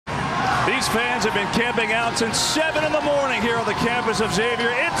These fans have been camping out since 7 in the morning here on the campus of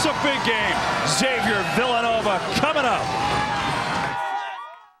Xavier. It's a big game. Xavier Villanova coming up.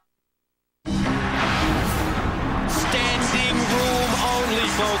 Standing room only,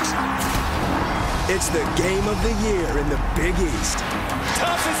 folks. It's the game of the year in the Big East.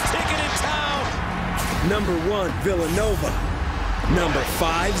 Toughest ticket in town. Number 1, Villanova. Number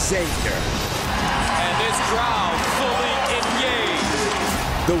 5, Xavier. And this crowd fully engaged.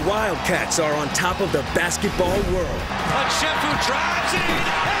 The Wildcats are on top of the basketball world. Shefu drives it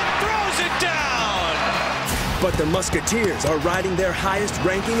and throws it down. But the Musketeers are riding their highest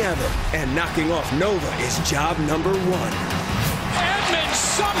ranking ever, and knocking off Nova is job number 1. Edmond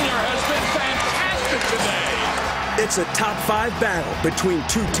Sumner has been fantastic today. It's a top 5 battle between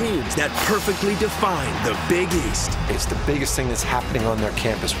two teams that perfectly define the Big East. It's the biggest thing that's happening on their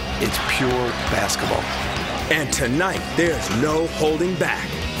campus. It's pure basketball. And tonight, there's no holding back.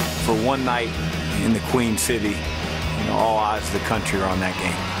 For one night in the Queen City, all eyes of the country are on that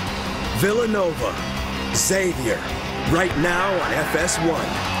game. Villanova, Xavier, right now on FS1.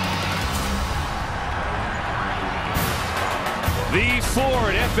 The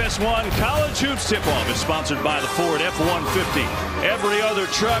Ford FS1 College Hoops Tip-Off is sponsored by the Ford F-150. Every other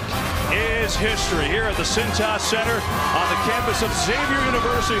truck is history. Here at the Cintas Center on the campus of Xavier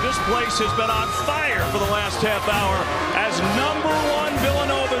University, this place has been on fire for the last half hour as number 1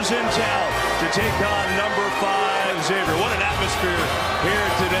 Villanova's in town to take on number 5 Xavier. What an atmosphere here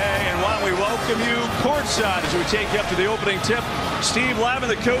today. And why don't we welcome you courtside as we take you up to the opening tip. Steve Lavin,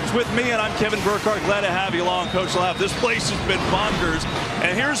 the coach, with me, and I'm Kevin Burkhardt. Glad to have you along, Coach Lav. This place has been bonkers,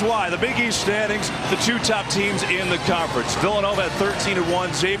 and here's why. The Big East standings, the 2 top teams in the conference. Villanova at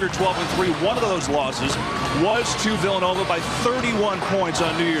 13-1, Xavier 12-3. One of those losses was to Villanova by 31 points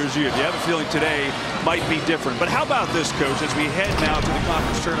on New Year's Eve. You have a feeling today might be different. But how about this, Coach, as we head now to the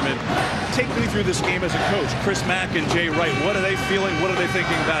conference tournament? Take me through this game as a coach. Chris Mack and Jay Wright, what are they feeling? What are they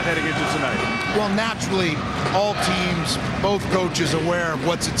thinking about heading into tonight? Well, naturally, all teams, both coaches aware of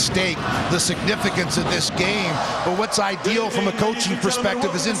what's at stake, the significance of this game. But what's ideal from a coaching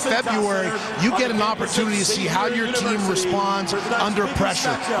perspective is in February, you get an opportunity to see how your team responds under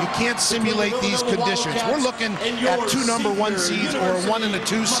pressure. You can't simulate these conditions. We're looking at 2 number 1 seeds or a 1 and a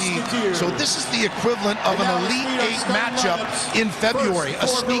 2 seed. So this is the equivalent of an Elite 8 matchup in February, a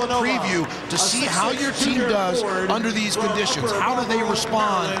sneak preview to see how your team does under these conditions. How do they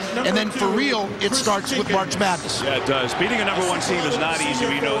respond? And then for real, it starts with March Madness. Yeah, it does. Beating a number 1 team is not easy.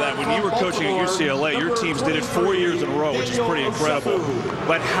 We know that. When you were coaching at UCLA, your teams did it 4 years in a row, which is pretty incredible.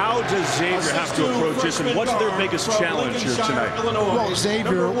 But how does Xavier have to approach this, and what's their biggest challenge here tonight? Well,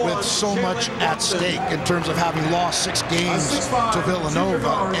 Xavier, with so much at stake in terms of having lost 6 games to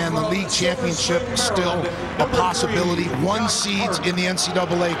Villanova, and the league championship still a possibility, 1 seeds in the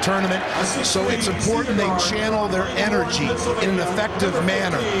NCAA tournament. So it's important they channel their energy in an effective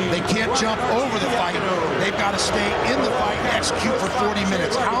manner. They can't jump over the fight. They've got to stay in the fight and execute for 40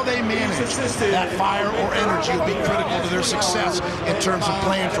 minutes. How they manage that fire or energy will be critical to their success in terms of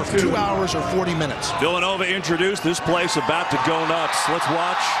playing for 2 hours or 40 minutes. Villanova introduced, this place about to go nuts. Let's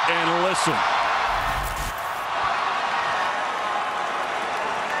watch and listen.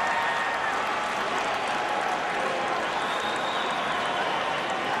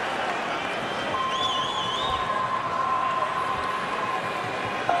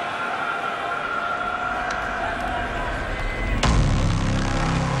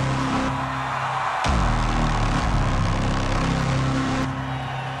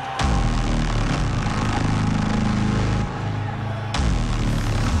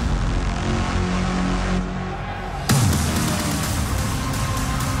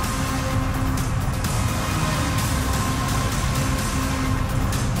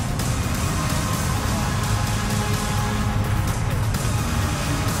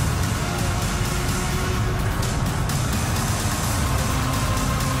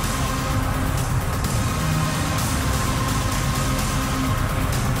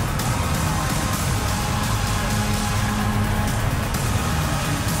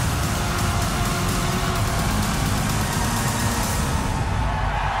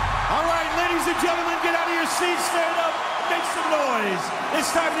 Gentlemen, get out of your seats, stand up, make some noise.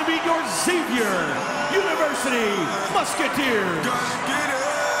 It's time to meet your Xavier University Musketeers.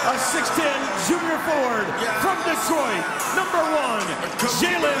 A 6'10" junior forward from Detroit, number 1,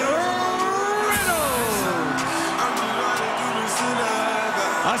 Jalen Reynolds.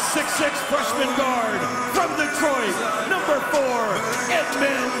 A 6'6" freshman guard from Detroit, number 4,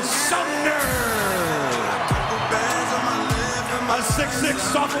 Edmond Sumner. A 6'6"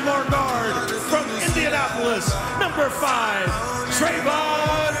 sophomore guard from Indianapolis, number 5,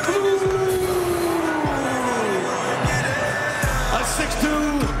 Trayvon Blue.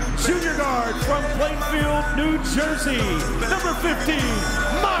 Jersey, number 15,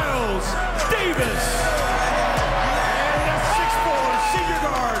 Miles Davis. And a 6'4" senior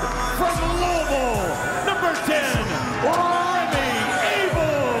guard from Louisville, number 10, Remy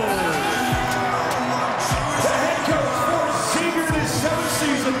Abel. The head coach for Xavier in his 7th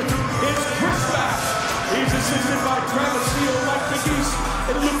season is Chris Mack. He's assisted by Travis Steele, Mike McGeese,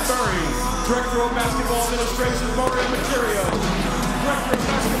 and Luke Murray. Director of Basketball Administration, Mario Macura. Director of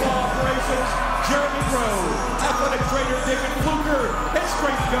Basketball Operations, Jeremy Rowe. Athletic trainer, David Fluker. And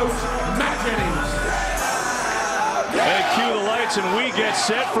strength coach, Matt Jennings. And cue the lights and we get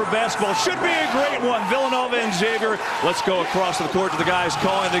set for basketball. Should be a great one. Villanova and Xavier. Let's go across the court to the guys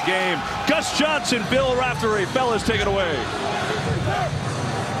calling the game. Gus Johnson, Bill Raftery. Fellas, take it away.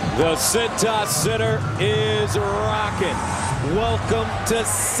 The Cintas Center is rocking. Welcome to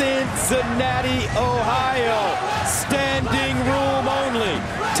Cincinnati, Ohio. Standing room only.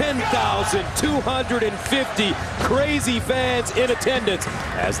 10,250 crazy fans in attendance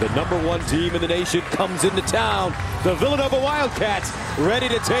as the #1 team in the nation comes into town. The Villanova Wildcats ready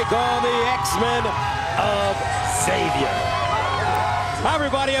to take on the X-Men of Xavier. Hi,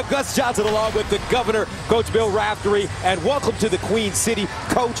 everybody. I'm Gus Johnson along with the governor, Coach Bill Raftery, and welcome to the Queen City.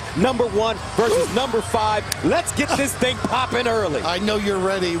 Coach, #1 versus #5. Let's get this thing popping early. I know you're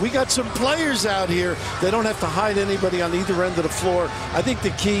ready. We got some players out here. They don't have to hide anybody on either end of the floor. I think the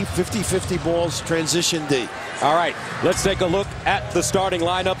key, 50-50 balls, transition D. All right, let's take a look at the starting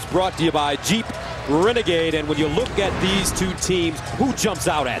lineups brought to you by Jeep Renegade. And when you look at these two teams, who jumps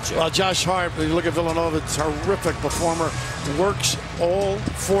out at you? Well, Josh Hart, when you look at Villanova, terrific performer, works all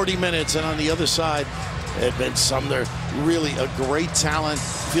 40 minutes. And on the other side, Edmond Sumner, really a great talent,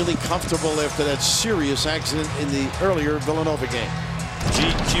 feeling comfortable after that serious accident in the earlier Villanova game.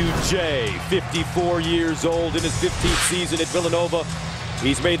 GQJ, 54 years old in his 15th season at Villanova.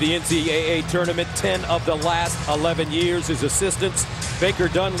 He's made the NCAA tournament 10 of the last 11 years. His assistants, Baker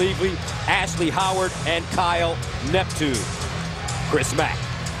Dunleavy, Ashley Howard, and Kyle Neptune. Chris Mack,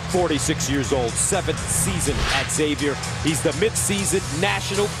 46 years old, 7th season at Xavier. He's the mid-season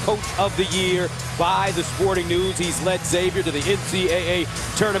National Coach of the Year by the Sporting News. He's led Xavier to the NCAA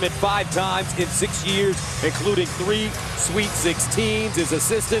tournament 5 times in 6 years, including 3 Sweet 16s. His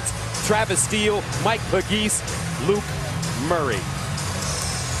assistants, Travis Steele, Mike McGeese, Luke Murray.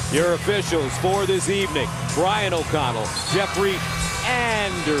 Your officials for this evening, Brian O'Connell, Jeffrey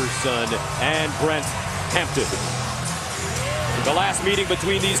Anderson, and Brent Hampton. The last meeting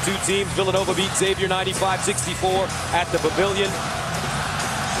between these two teams, Villanova beat Xavier 95-64 at the Pavilion.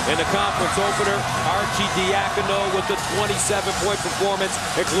 In the conference opener, Archie Diacono with a 27-point performance,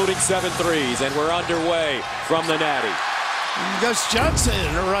 including 7 threes. And we're underway from the Natty. Gus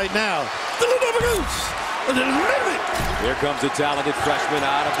Johnson right now. Villanova goes. Here comes a talented freshman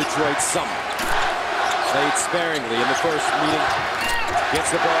out of Detroit, Sumner. Played sparingly in the first meeting. Gets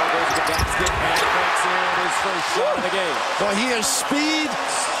the ball, goes to the basket, and banks in his first shot of the game. Well, he has speed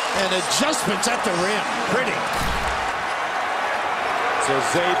and adjustments at the rim. Pretty. So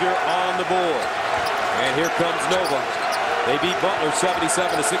Xavier on the board. And here comes Nova. They beat Butler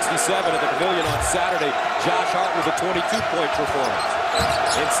 77-67 at the Pavilion on Saturday. Josh Hart with a 22-point performance.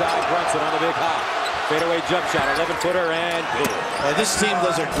 Inside Brunson on the big hop. Fadeaway jump shot, 11-footer, and good. This team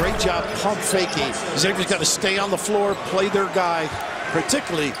does a great job pump faking. Xavier's got to stay on the floor, play their guy,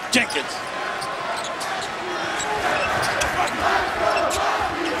 particularly Jenkins.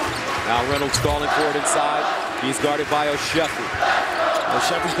 Now Reynolds stalling for it inside. He's guarded by O'Sheffrey.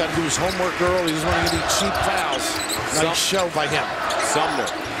 O'Sheffrey's got to do his homework early. He doesn't want to get any cheap fouls. Nice show by him. Sumner.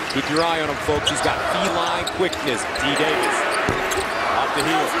 Keep your eye on him, folks. He's got feline quickness. D. Davis. Off the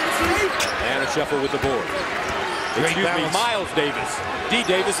heel. And O'Sheffrey with the board. Excuse me, Miles Davis. D.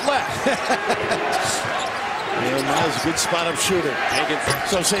 Davis left. Yeah, Miles, a good spot-up shooter. Jenkins.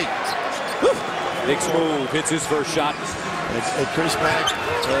 So see. Big smooth. Hits his first shot. And Chris Mack,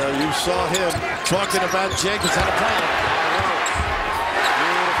 you saw him talking about Jenkins on the plan.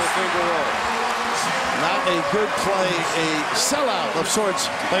 Beautiful finger roll. Not a good play, a sellout of sorts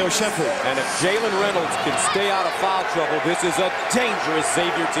by O'Sheffrey. And if Jalen Reynolds can stay out of foul trouble, this is a dangerous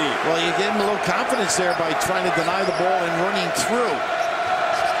Xavier team. Well, you gave him a little confidence there by trying to deny the ball and running through.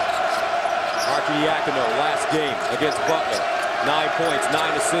 Archie Diacono, last game against Butler. 9 points, 9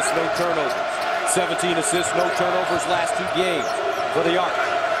 assists, no turnovers. 17 assists, no turnovers last 2 games for the Arc.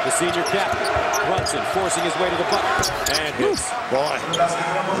 The senior captain, Brunson, forcing his way to the bucket. And hits. Boy,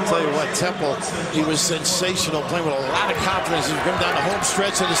 I'll tell you what, Temple, he was sensational, playing with a lot of confidence. He's coming down the home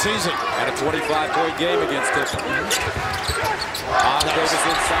stretch of the season. And a 25-point game against Temple. Davis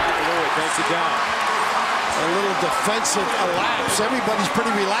inside, Lewis takes it down. a little defensive elapse. Everybody's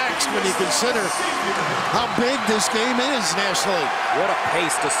pretty relaxed when you consider how big this game is nationally. What a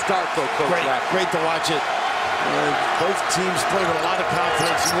pace to start, though, Coach. Great to watch it. Both teams play with a lot of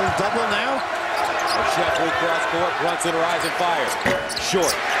confidence. A little double now. Sheffield cross court, runs and rise and fire.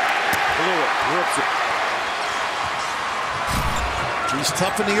 Short. Blew it. Rips it. He's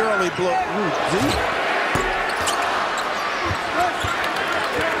tough in the early blow. Ooh, deep.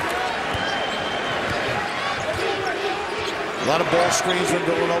 A lot of ball screens when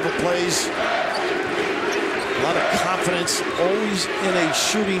Villanova plays. A lot of confidence, always in a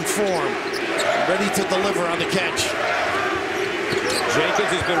shooting form. Ready to deliver on the catch.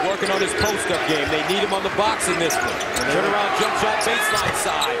 Jenkins has been working on his post-up game. They need him on the box in this one. Turn around, jump shot, baseline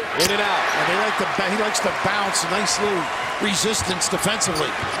side, in and out. And he likes to bounce. Nice little resistance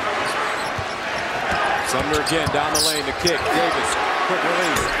defensively. Sumner again down the lane, the kick. Davis, quick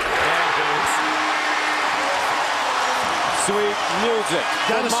release. Sweet music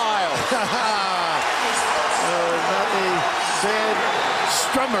for Miles. Not a bad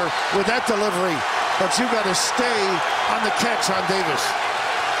strummer with that delivery, but you got to stay on the catch on Davis.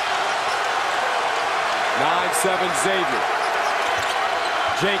 9-7 Xavier.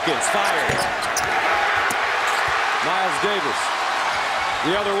 Jenkins fired. Miles Davis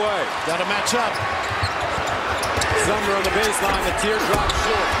the other way. Got to match up. Sumner on the baseline, the teardrop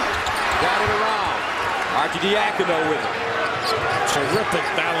short. Got it around. Archidiakono with it. Terrific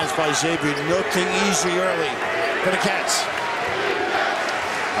balance by Xavier. Nothing easy early for the Cats.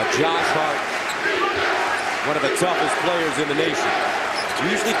 Josh Hart, one of the toughest players in the nation.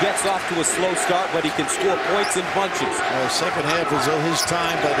 Usually gets off to a slow start, but he can score points in bunches. Second half is his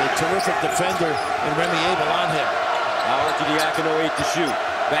time, but a terrific defender and Remy Abel on him. Now Archidiakono 8 to shoot.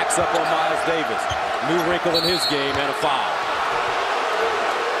 Backs up on Miles Davis. New wrinkle in his game and a foul.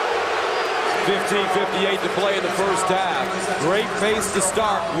 15:58 to play in the first half. Great pace to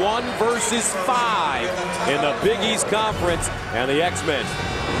start. 1 versus 5 in the Big East Conference. And the X-Men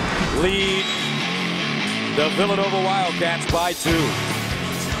lead the Villanova Wildcats by 2.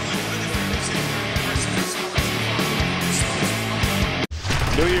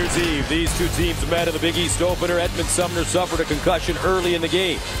 New Year's Eve, these two teams met in the Big East opener. Edmond Sumner suffered a concussion early in the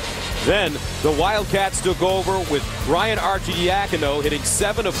game. Then the Wildcats took over with Brian Archidiakono hitting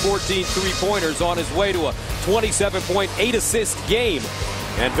 7 of 14 three-pointers on his way to a 27-point, 8-assist game.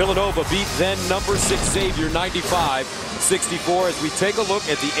 And Villanova beat then number 6 Xavier 95-64 as we take a look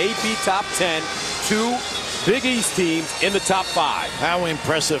at the AP Top 10. 2 Big East teams in the top 5. How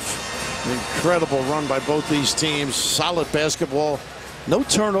impressive. Incredible run by both these teams. Solid basketball. No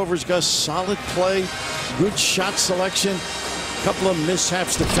turnovers, Gus. Solid play. Good shot selection. Couple of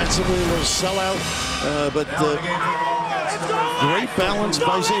mishaps defensively, a little sellout, but great balance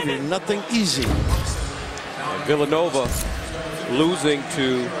by Xavier. Nothing easy. And Villanova losing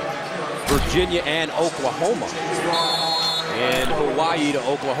to Virginia and Oklahoma, and Hawaii to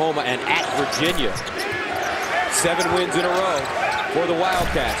Oklahoma and at Virginia. 7 wins in a row for the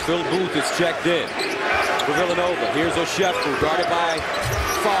Wildcats. Phil Booth is checked in for Villanova. Here's O'Sheffield, guarded by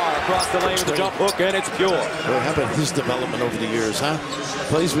Farr across the lane with the jump hook, and it's pure. Well, how about his development over the years, huh?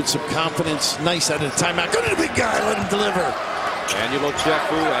 Plays with some confidence. Nice out of the timeout. Go to the big guy. Let him deliver. Daniel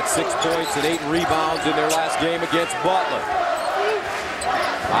O'Sheffield had 6 points and 8 rebounds in their last game against Butler.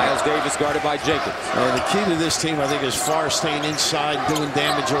 Miles Davis guarded by Jenkins. And the key to this team, I think, is Farr staying inside, doing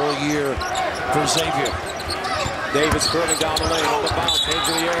damage all year for Xavier. Davis curling down the lane on the bounce, hangs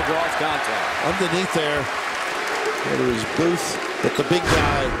in the air, draws contact. Underneath there, it was Booth, but the big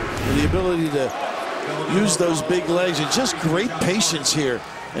guy with the ability to use those big legs and just great patience here.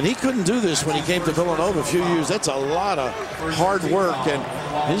 And he couldn't do this when he came to Villanova a few years. That's a lot of hard work, and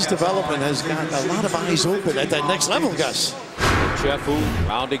his development has gotten a lot of eyes open at that next level, Gus. Sheffield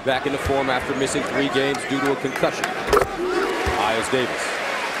rounding back into form after missing 3 games due to a concussion. Miles Davis.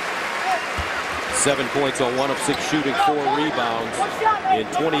 7 points on 1 of 6 shooting, 4 rebounds in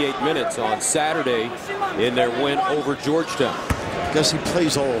 28 minutes on Saturday in their win over Georgetown. Gus, he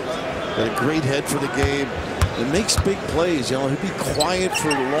plays old. Got a great head for the game. It makes big plays. You know, he'll be quiet for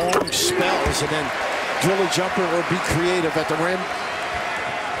long spells and then drill a jumper or be creative at the rim.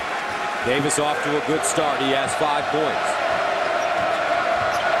 Davis off to a good start. He has 5 points.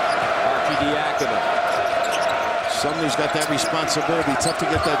 Archidiakono. Sumner's got that responsibility. Tough to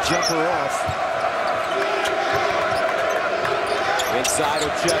get that jumper off. Inside of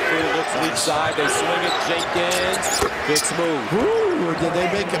Sheffield, looks weak side. They swing it. Jenkins, big smooth. Ooh, did they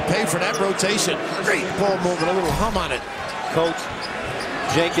make him pay for that rotation? Great ball movement, a little hum on it. Coach,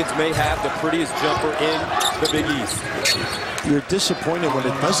 Jenkins may have the prettiest jumper in the Big East. You're disappointed when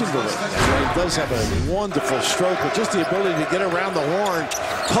it doesn't go in. He does have a wonderful stroke, but just the ability to get around the horn,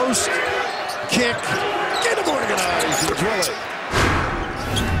 post, kick, get him organized and drill it.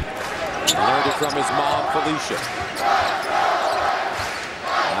 Learned it from his mom, Felicia.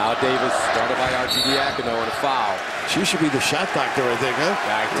 Now Davis, started by R.T. Diacono, and a foul. She should be the shot doctor, I think, huh?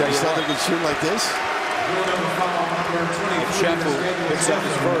 I can tell you something can shoot like this. Sheffield picks up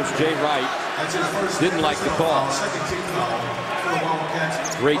his first. Jay Wright didn't like the call.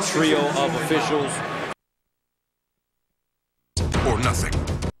 Great trio of officials. Or nothing.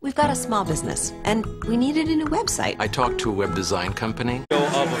 We've got a small business, and we needed a new website. I talked to a web design company.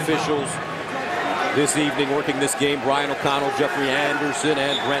 Of officials this evening working this game: Brian O'Connell, Jeffrey Anderson,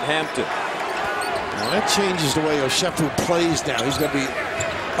 and Brent Hampton. Now that changes the way Sheffield plays now. He's going to be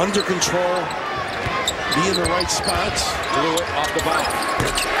under control, be in the right spots. Blew it off the bounce.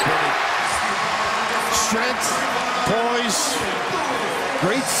 Strength, poise,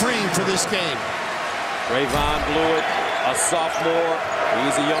 great frame for this game. Trayvon blew it, a sophomore.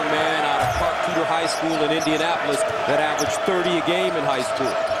 He's a young man out of Park Tudor High School in Indianapolis that averaged 30 a game in high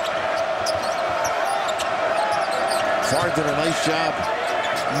school. Fard did a nice job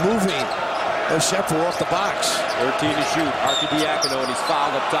moving Sheffield off the box. 13 to shoot. Archidiakono, and he's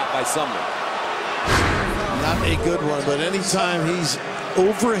fouled up top by Sumner. Not a good one, but anytime he's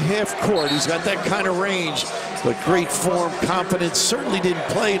over half court, he's got that kind of range. But great form, confidence. Certainly didn't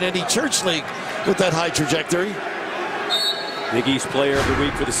play in any church league with that high trajectory. Big East Player of the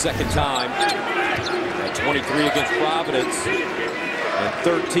Week for the second time. At 23 against Providence and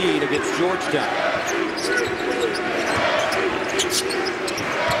 13 against Georgetown.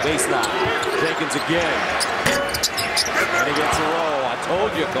 Baseline. Jenkins again. And he gets a roll. I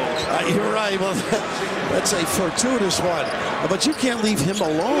told you, Coach. You're right. Well, that's a fortuitous one. But you can't leave him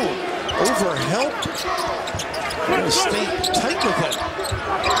alone. Over help. You're going to stay tight with him.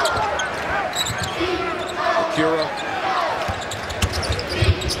 Macura.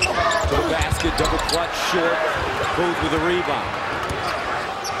 To the basket. Double clutch short. Booth with a rebound.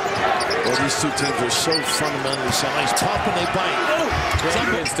 Well, these two teams are so fundamentally sound. He's tough and they bite.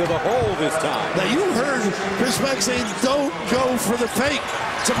 Jenkins to the hole this time. Now you heard Chris Mack saying, "Don't go for the fake."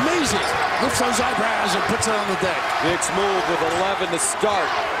 It's amazing. Lifts those eyebrows and puts it on the deck. Big smooth with 11 to start.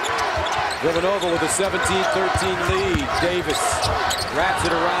 Villanova with a 17-13 lead. Davis wraps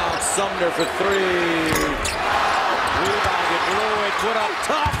it around. Sumner for three. Rebounded, blew it, put up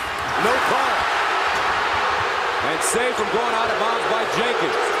tough. No call. And saved from going out of bounds by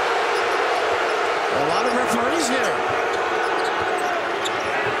Jenkins. A lot of referees here.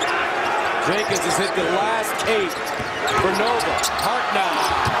 Jenkins has hit the last 8 for Nova. Hartnell.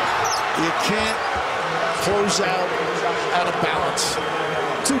 You can't close out of balance.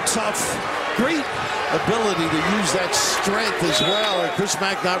 Too tough. Great ability to use that strength as well. And Chris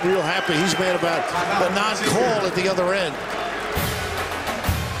Mack not real happy. He's mad about the non-call at the other end.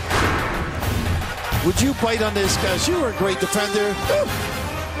 Would you bite on this, guys? You were a great defender.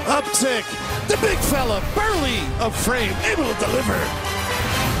 Uptick. The big fella, barely a frame, able to deliver.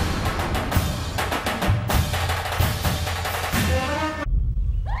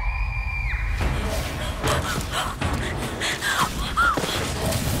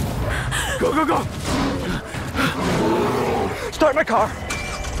 Go, go, go! Start my car.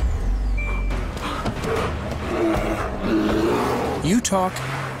 You talk,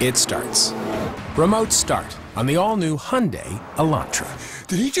 it starts. Remote start on the all-new Hyundai Elantra.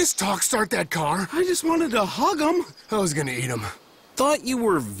 Did he just start that car? I just wanted to hug him. I was gonna eat him. Thought you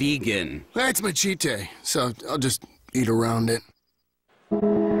were vegan. That's my cheat day, so I'll just eat around it.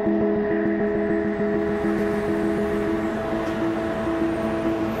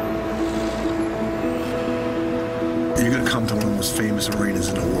 You're gonna come to one of the most famous arenas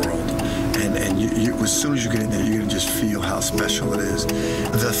in the world. And you, as soon as you get in there, you're gonna just feel how special it is.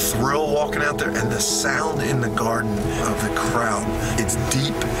 The thrill walking out there and the sound in the garden of the crowd. It's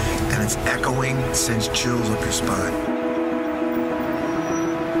deep and it's echoing, it sends chills up your spine.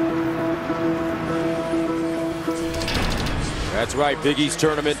 That's right, Big East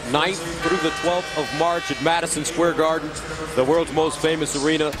Tournament, 9th through the 12th of March at Madison Square Garden, the world's most famous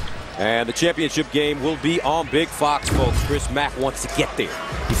arena. And the championship game will be on Big Fox, folks. Chris Mack wants to get there.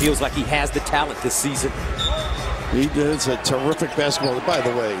 He feels like he has the talent this season. He does a terrific basketball. By the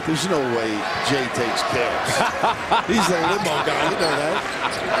way, there's no way Jay takes cabs. He's the limo guy, you know that.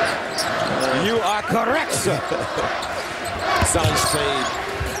 You are correct, sir. Nice fade.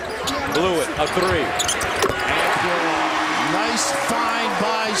 Blew it, a three. Nice find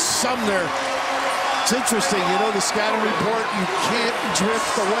by Sumner It's interesting, you know, the scouting report, you can't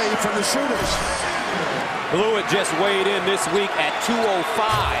drift away from the shooters. Blewett just weighed in this week at 205.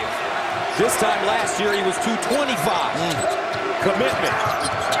 This time last year, he was 225. Commitment.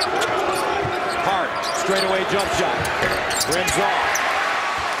 Hart, straightaway jump shot. Rims off.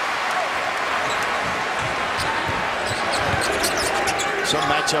 Some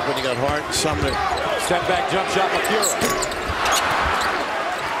matchup when you got Hart and Sumner. Step back jump shot, Macura.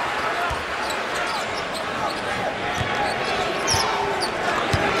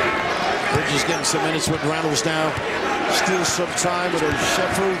 Bridges getting some minutes with Reynolds now. Steals some time with a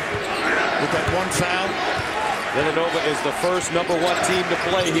Sheffield with that one foul. Villanova is the first #1 team to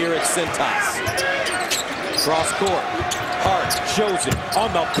play here at Cintas. Cross court. Hart shows it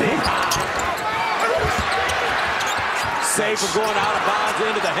on the big high. Save for going out of bounds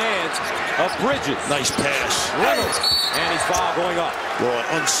into the hands of Bridges. Nice pass. Reynolds. And he's foul going up. Well,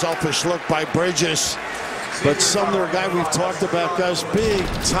 unselfish look by Bridges. But Sumner, a guy we've talked about, Gus, big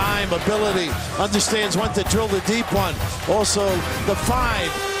time ability. Understands when to drill the deep one. Also, the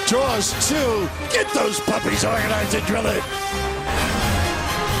 5. Draws 2. Get those puppies organized and drill it.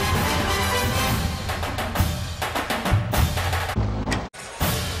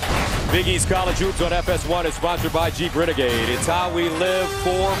 Big East College Hoops on FS1 is sponsored by Jeep Renegade. It's how we live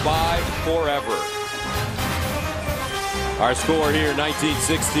by forever. Our score here,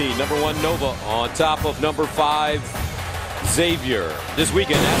 1916. #1 Nova on top of #5 Xavier. This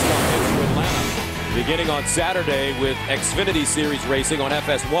weekend, NASCAR heads to Atlanta. Beginning on Saturday with Xfinity Series racing on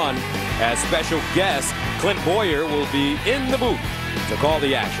FS1. As special guest, Clint Boyer will be in the booth to call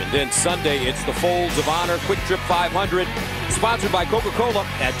the action. Then Sunday, it's the Folds of Honor Quick Trip 500, sponsored by Coca-Cola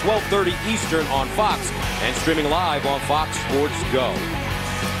at 12:30 Eastern on Fox and streaming live on Fox Sports Go.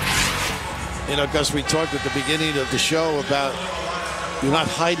 You know, Gus, we talked at the beginning of the show about you're not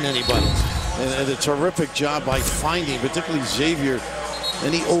hiding anybody. And a terrific job by finding, particularly Xavier.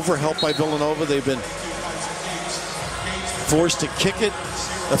 Any overhelp by Villanova. They've been forced to kick it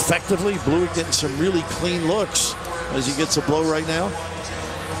effectively. Blewett getting some really clean looks as he gets a blow right now.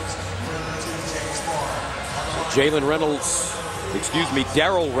 Darryl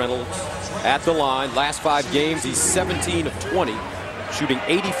Reynolds at the line. Last 5 games, he's 17 of 20, shooting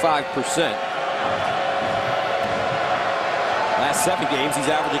 85%. Last 7 games, he's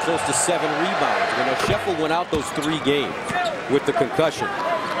averaging close to 7 rebounds. You know, Sheffield went out those 3 games with the concussion.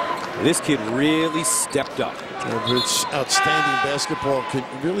 This kid really stepped up. It's outstanding basketball.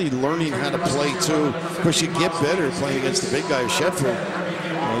 Really learning how to play, too. Of course, you get better playing against the big guy of Sheffield.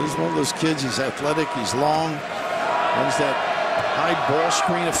 He's one of those kids. He's athletic. He's long. Runs that high ball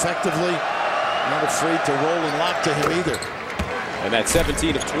screen effectively. Not afraid to roll and lock to him either. And that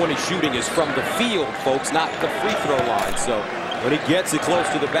 17 of 20 shooting is from the field, folks, not the free throw line. So when he gets it close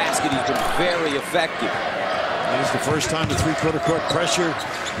to the basket, he's been very effective. It's the first time the three-quarter court pressure.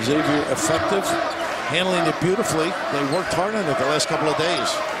 Xavier effective, handling it beautifully. They worked hard on it the last couple of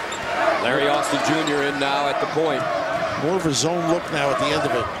days. Larry Austin Jr. in now at the point. More of a zone look now at the end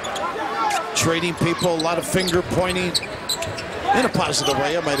of it. Trading people, a lot of finger pointing in a positive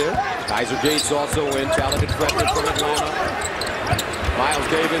way, I might add. Kaiser Gates also in, talented freshman from Atlanta. Miles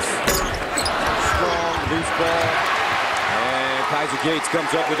Davis, strong, loose ball. And Kaiser Gates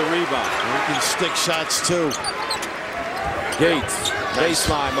comes up with a rebound. He can stick shots too. Gates,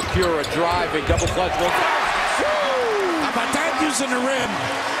 baseline, Macura driving, double clutch. How about that using the rim?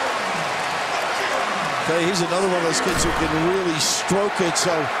 Okay, he's another one of those kids who can really stroke it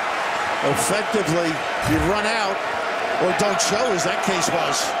so effectively. You run out or don't show, as that case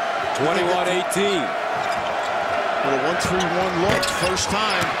was. 21-18. With a 1-3-1 look, first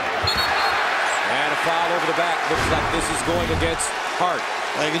time. And a foul over the back. Looks like this is going against Hart.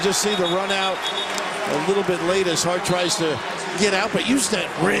 I can just see the run out a little bit late as Hart tries to get out, but use that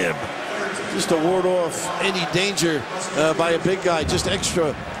rim just to ward off any danger by a big guy. Just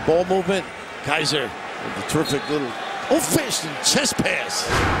extra ball movement. Kaiser with a terrific little old-fashioned chest pass.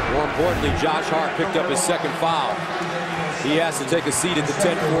 More importantly, Josh Hart picked up his second foul. He has to take a seat at the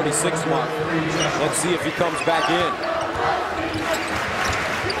 10:46 mark. Let's see if he comes back in.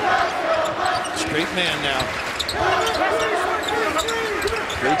 Straight man now.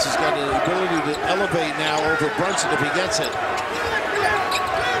 Gates has got the ability to elevate now over Brunson if he gets it.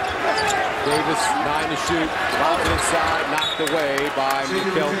 Davis, 9 to shoot. Off inside, knocked away by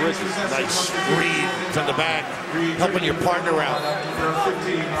Mikael Bridges. Nice read from the back, helping your partner out.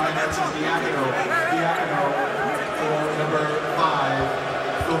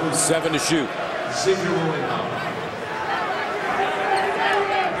 7 to shoot.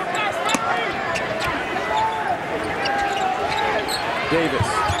 Davis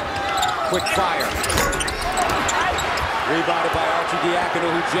quick fire. Rebounded by Archie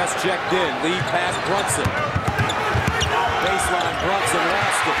Diacono, who just checked in. Lead pass Brunson. Baseline, Brunson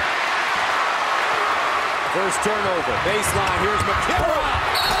lost it. First turnover, baseline, here's Macura.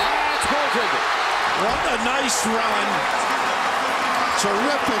 That's goaltended. What a nice run.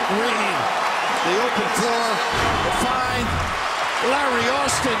 Terrific read. The open floor, the find. Larry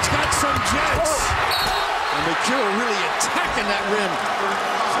Austin's got some jets. And Macura really attacking that rim.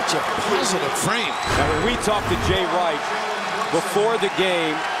 Such a positive frame. Now, when we talked to Jay Wright before the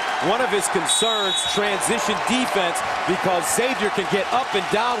game, one of his concerns, transition defense, because Xavier can get up and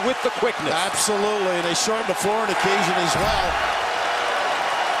down with the quickness. Absolutely, and they shortened the floor on occasion as well.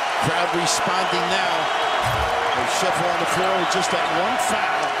 Crowd responding now. They shuffle on the floor with just that one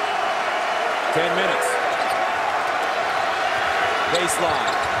foul. 10 minutes.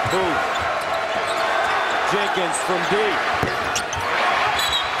 Baseline, Booth. Jenkins from deep.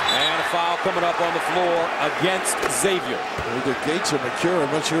 And a foul coming up on the floor against Xavier. Either Gates or Macura.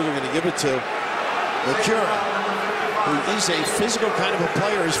 I'm not sure who they're going to give it to. Macura, who is a physical kind of a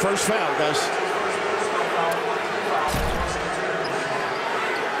player. His first foul, guys.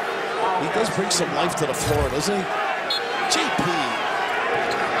 He does bring some life to the floor, doesn't he? JP.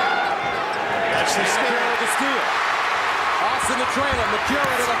 That's the steal. The steal. Austin the trailer.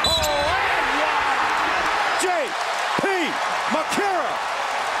 Macura to the hole. And one. JP Macura.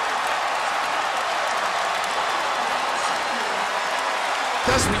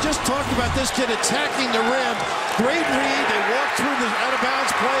 We just talked about this kid attacking the rim. Great read. They walked through the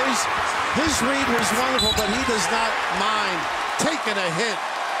out-of-bounds plays. His read was wonderful, but he does not mind taking a hit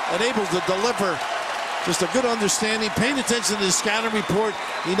and able to deliver. Just a good understanding. Paying attention to the scouting report.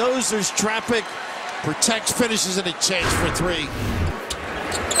 He knows there's traffic. Protects, finishes, and a chance for three.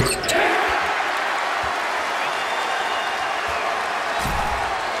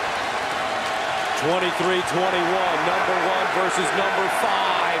 23-21, number 1 versus number 5.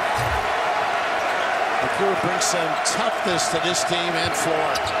 Macura brings some toughness to this team and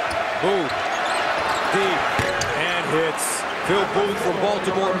floor. Booth, deep, and hits. Phil Booth from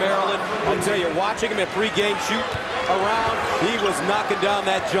Baltimore, Maryland. I'll tell you, watching him at pregame shoot around, he was knocking down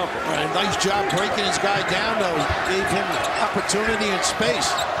that jumper. Right, nice job breaking his guy down, though. Gave him opportunity and space.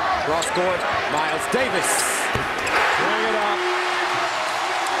 Cross court, Miles Davis. Bring it up.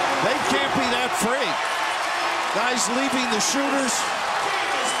 They can't be that free. Guys leaving the shooters.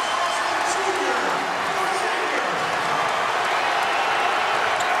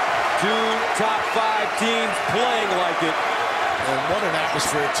 Two top 5 teams playing like it. And what an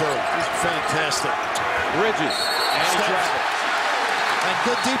atmosphere, too. It's fantastic. Bridges. And he travels. And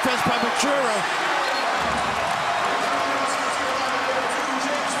good defense by Macura.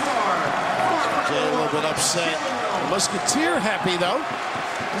 Jay a little bit upset. Musketeer happy, though.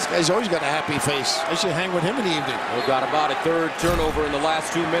 This guy's always got a happy face. I should hang with him in the evening. We got about a 3rd turnover in the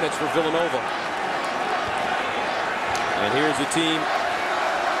last 2 minutes for Villanova. And here's a team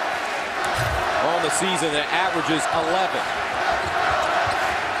on the season that averages 11.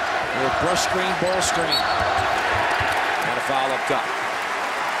 With brush screen, ball screen. And a foul up top.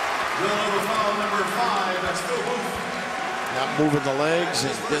 Villanova foul number 5. That's Phil Booth. Not moving the legs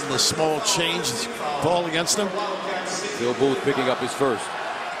and getting the small change. Ball against him. Phil Booth picking up his first.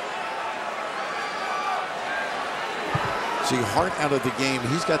 See, Hart out of the game.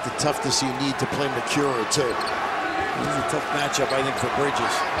 He's got the toughness you need to play Macura, too. This is a tough matchup, I think, for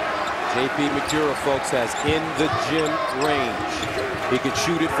Bridges. JP Macura, folks, has in-the-gym range. He can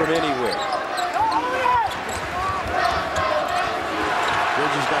shoot it from anywhere.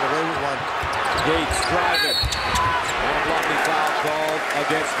 Bridges got away with one. Gates driving. And a blocking foul called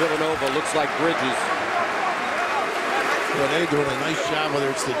against Villanova. Looks like Bridges. Well, they're doing a nice job, whether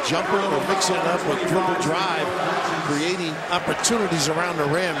it's the jumper or mixing it up with dribble drive, creating opportunities around the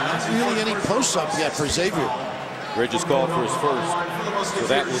rim. Not really any close-up yet for Xavier. Bridges called for his first. So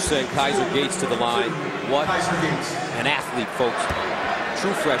that will send Kaiser Gates to the line. What an athlete, folks.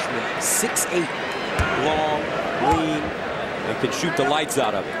 True freshman, 6'8", long, lean, and can shoot the lights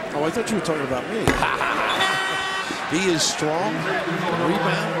out of it. Oh, I thought you were talking about me. He is strong,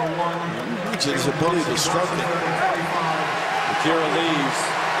 rebound, his ability to struggle. Macura leaves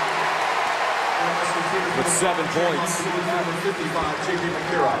with 7 points.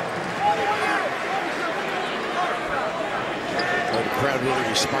 The crowd really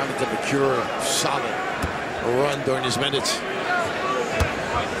responded to Macura. Solid run during his minutes.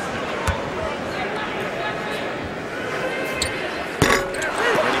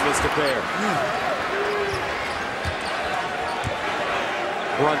 And he missed a pair.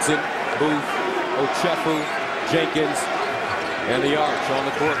 Brunson, Booth, Ochefu, Jenkins, And the arch on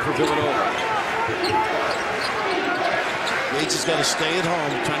the court for Villanova. Yates has got to stay at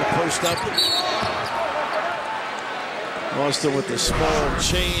home, trying to post up. Austin with the small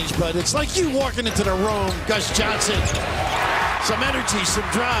change, but it's like you walking into the room. Gus Johnson, some energy, some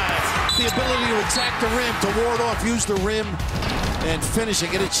drive, the ability to attack the rim, to ward off, use the rim, and finish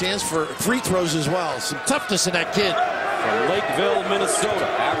and get a chance for free throws as well. Some toughness in that kid. From Lakeville, Minnesota,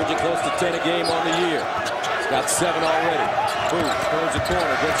 averaging close to 10 a game on the year. He's got 7 already. Booth turns the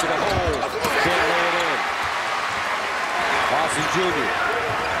corner, gets to the hole, can't lay it in. Austin Jr.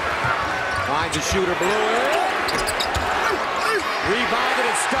 finds a shooter, blew it. Rebounded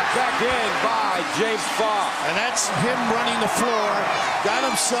and stuck back in by James Farr. And that's him running the floor, got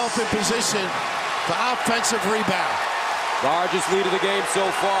himself in position for offensive rebound. Largest lead of the game so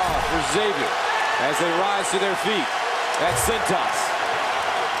far for Xavier as they rise to their feet at Cintas.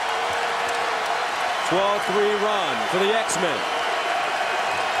 12-3 run for the X-Men.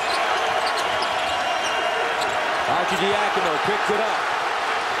 Archidiakono picked it up.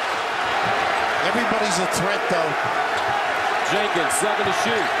 Everybody's a threat, though. Jenkins, 7 to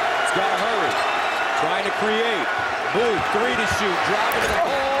shoot. He's got to hurry. Trying to create. Booth, 3 to shoot. Driving to the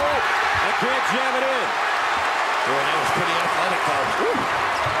hole. And can't jam it in. Boy, that was pretty athletic, though.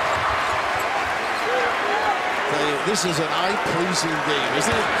 This is an eye-pleasing game,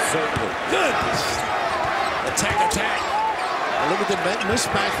 isn't it? Certainly. Goodness. Attack, attack. Look at the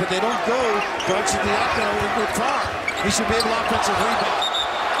mismatch, but they don't go. Archidiakono with Farr. He should be able to offensive rebound.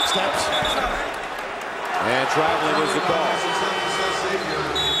 Steps. And traveling is the call.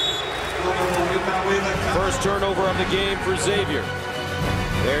 First turnover of the game for Xavier.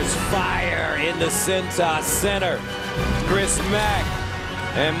 There's fire in the Cintas Center. Chris Mack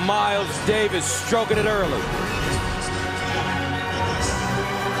and Miles Davis stroking it early.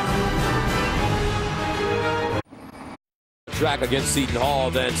 Track against Seton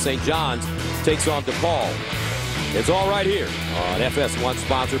Hall, then St. John's takes on DePaul. It's all right here on FS1,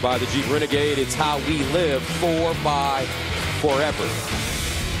 sponsored by the Jeep Renegade. It's how we live, 4 by forever.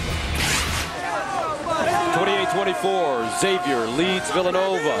 28-24, Xavier leads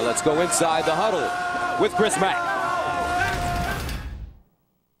Villanova. Let's go inside the huddle with Chris Mack.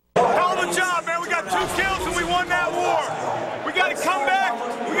 Hell of a job, man. We got 2 kills and we won that war. We got to come back.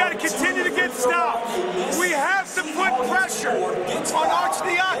 We got to continue to get stops. We have to put pressure on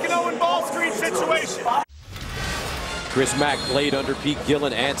Archidiakono in ball screen situation. Chris Mack played under Pete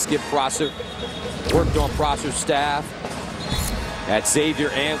Gillen and Skip Prosser. Worked on Prosser's staff at Xavier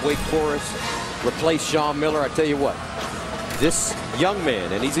and Wake Forest. Replaced Sean Miller. I tell you what, this young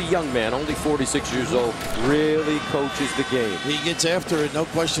man, and he's a young man, only 46 years old, really coaches the game. He gets after it, no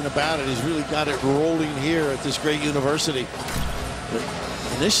question about it. He's really got it rolling here at this great university. But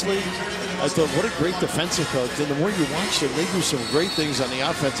initially, I thought, what a great defensive coach. And the more you watch them, they do some great things on the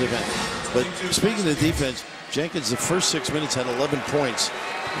offensive end. But speaking of defense, Jenkins, the first 6 minutes, had 11 points.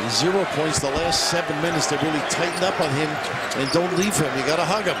 And 0 points the last 7 minutes. They really tightened up on him and don't leave him. You got to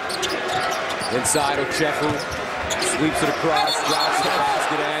hug him. Inside, Ochefu sweeps it across, drives to the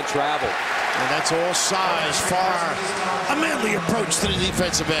basket, and travel. And that's all size. Farr, a manly approach to the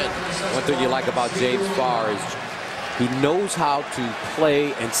defensive end. One thing you like about James Farr is he knows how to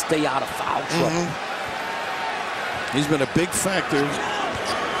play and stay out of foul trouble. He's been a big factor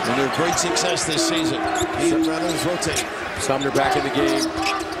in their great success this season. He and Reynolds rotate. Sumner back in the game.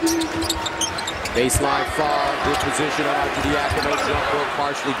 Baseline Farr, good position on Archidiakono, jump hook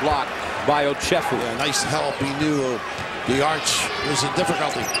partially blocked by Ochefu. Yeah, nice help. He knew the arch was in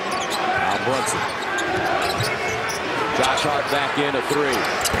difficulty. Now Brunson. Josh Hart back in, a 3.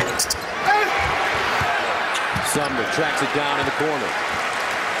 Sumner tracks it down in the corner.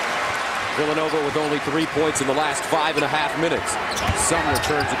 Villanova with only 3 points in the last 5.5 minutes. Sumner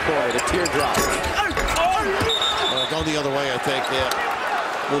turns the corner, the teardrop. Going the other way, I think. Yeah,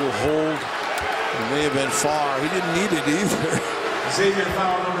 little hold. It may have been Farr. He didn't need it either. Xavier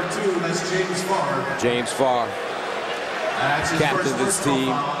foul number 2, that's James Farr. James Farr, captain of this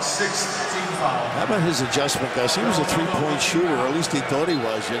team. 6th team foul. How about his adjustment, Gus? He was a 3-point shooter, or at least he thought he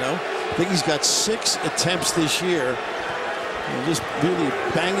was, you know. I think he's got 6 attempts this year. And just really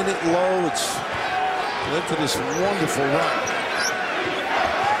banging it low. It's led to this wonderful run.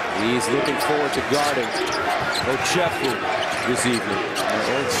 He's looking forward to guarding Ochefu this evening.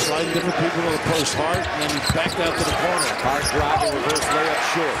 Sliding different people to the post. Hart, and then he's backed out to the corner. Hart driving, reverse layup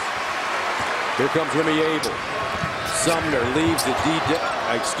short. Here comes Remy Abel. Sumner leaves it.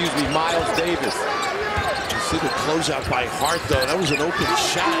 Miles Davis. You see the closeout by Hart, though. That was an open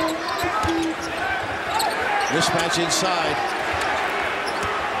shot. Mismatch inside.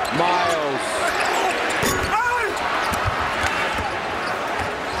 Miles.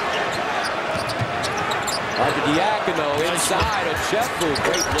 Diacono inside. Ochefu,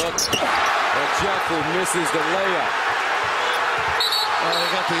 great look. Ochefu misses the layup. Oh, they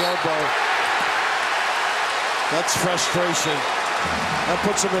got the elbow. That's frustration. That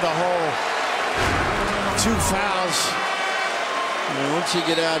puts him in a hole. 2 fouls. And once you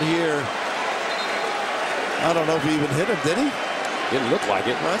get out here, I don't know if he even hit him, did he? Didn't look like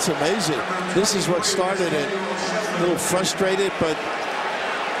it. Well, that's amazing. This is what started it. A little frustrated, but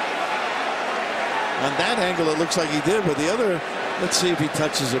on that angle, it looks like he did. But the other, let's see if he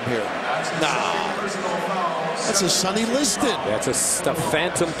touches him here. Nah. That's a Sonny Liston. That's a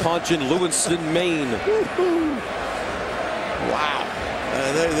phantom punch in Lewiston, Maine. Wow.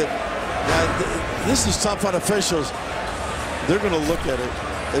 This is tough on officials. They're going to look at it.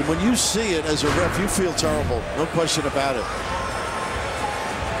 And when you see it as a ref, you feel terrible. No question about it.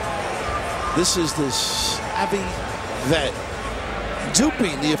 This is the savvy vet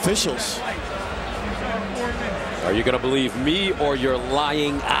duping the officials. Are you going to believe me or your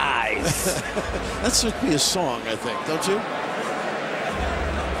lying eyes? That should be a song, I think, don't you?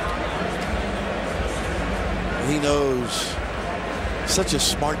 He knows. Such a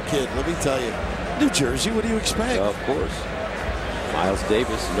smart kid, let me tell you. New Jersey, what do you expect? Of course. Miles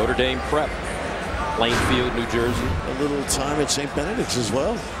Davis, Notre Dame Prep. Plainfield, New Jersey. A little time at St. Benedict's as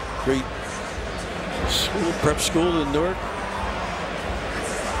well. Great school, prep school in Newark.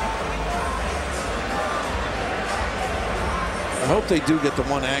 I hope they do get the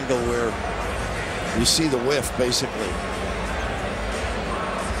one angle where you see the whiff, basically.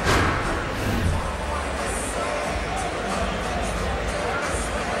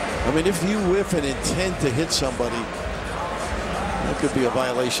 I mean, if you whiff and intend to hit somebody, that could be a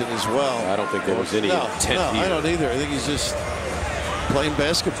violation as well. I don't think there was any intent here. I don't either. I think he's just playing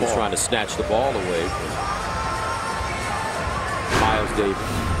basketball. He's trying to snatch the ball away from Miles Davis.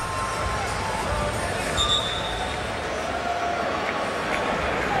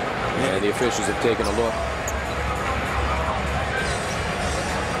 And the officials have taken a look.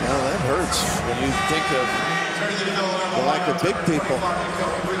 Well, that hurts when you think of the lack of big people.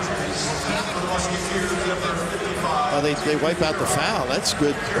 Oh, they wipe out the foul. That's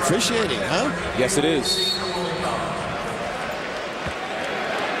good officiating, huh? Yes, it is.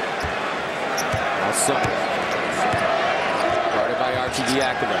 Now Sumner. Guarded by Archie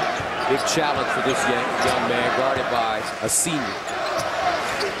Diacono. Big challenge for this young man, guarded by a senior.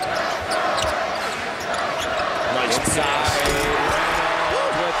 Nice inside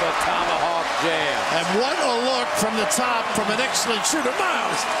with the tomahawk jam. And what a look from the top from an excellent shooter,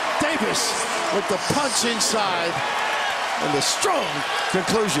 Miles Davis, with the punch inside and the strong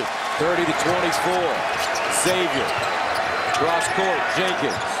conclusion. 30-24. Xavier. Cross court.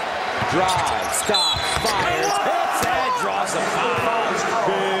 Jenkins. Drives. Stops. Fires. Hits and draws a foul.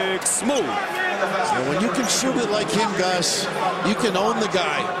 Big smooth. And when you can shoot it like him, Gus, you can own the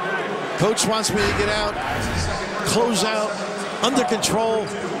guy. Coach wants me to get out, close out, under control.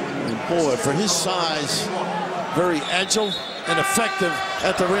 And boy, for his size, very agile and effective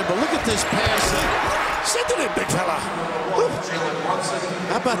at the rim. But look at this pass. Send it in, big fella. Woo.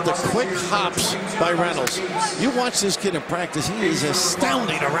 How about the quick hops by Reynolds? You watch this kid in practice. He is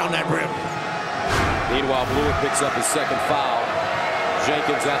astounding around that rim. Meanwhile, Blewett picks up his second foul.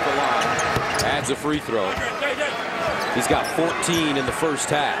 Jenkins at the line. Adds a free throw. He's got 14 in the first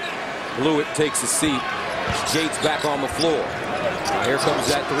half. Blewett takes a seat. Gates back on the floor. Now here comes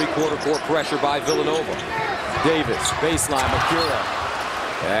that three-quarter court pressure by Villanova. Davis, baseline, Macura.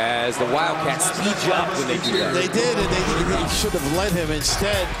 As the Wildcats speed you up when they do that. They did, and they should have led him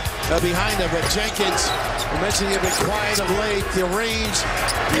instead behind him. But Jenkins, I mentioned he'd been quiet of late. The range,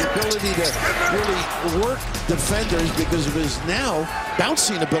 the ability to really work defenders because of his now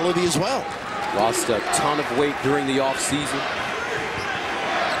bouncing ability as well. Lost a ton of weight during the offseason.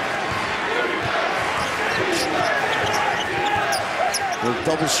 With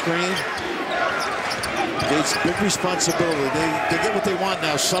double screen. Gates, big responsibility. They get what they want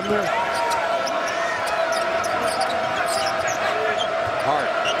now. Sumner. Hart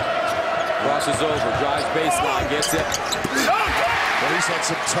crosses over, drives baseline, gets it. Well, he's had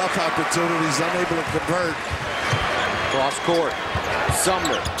some tough opportunities, unable to convert. Cross court.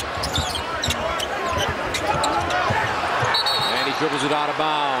 Sumner. And he dribbles it out of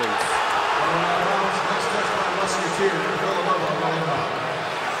bounds.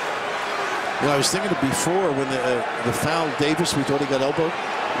 You know, I was thinking of before when the foul Davis, we thought he got elbowed.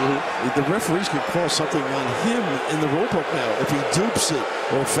 The referees could call something on him in the rule book now if he dupes it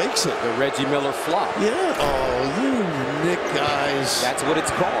or fakes it. The Reggie Miller flop. Yeah. Oh, you Nick guys. That's what it's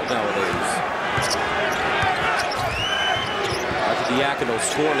called nowadays. Diacono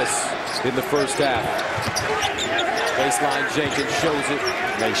scoreless in the first half. Baseline, Jenkins shows it.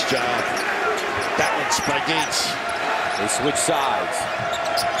 Nice job. Balance by Gates. They switch sides.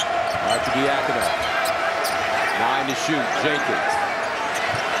 Diakono. 9 to shoot. Jenkins.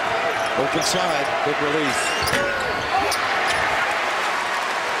 Open side. Quick release.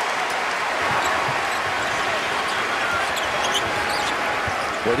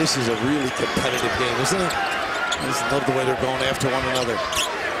 Boy, this is a really competitive game, isn't it? I just love the way they're going after one another.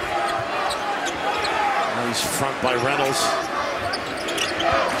 Nice front by Reynolds.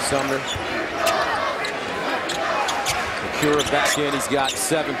 Sumner. Macura back in. He's got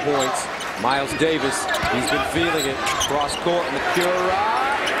 7 points. Miles Davis, he's been feeling it. Cross court. Macura.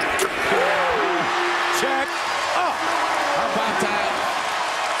 Check. Oh, how about that?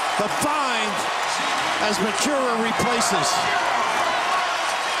 The find as Macura replaces.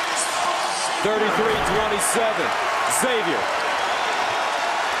 33-27. Xavier.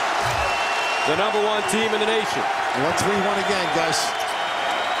 The #1 team in the nation. 1-3-1 again, guys.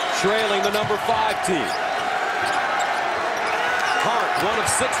 Trailing the #5 team. Hart, 1 of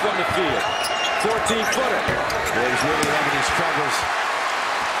 6 from the field. 14-footer. Yeah, he's really having his troubles.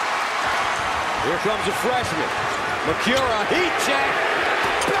 Here comes a freshman. Macura, heat check.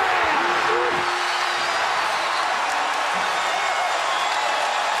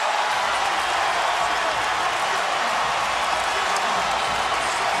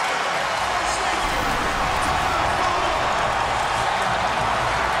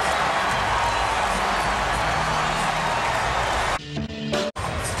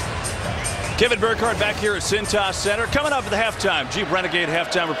 Kevin Burkhardt back here at Cintas Center. Coming up at the halftime, Jeep Renegade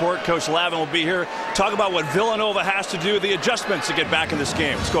halftime report. Coach Lavin will be here. Talk about what Villanova has to do, the adjustments to get back in this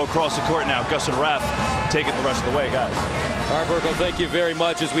game. Let's go across the court now. Gus and Raph take it the rest of the way, guys. All right, Burkle, thank you very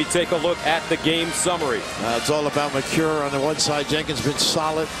much as we take a look at the game summary. It's all about Macura on the one side. Jenkins been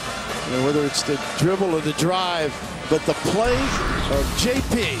solid, whether it's the dribble or the drive. But the play of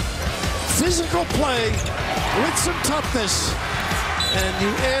JP, physical play with some toughness. And you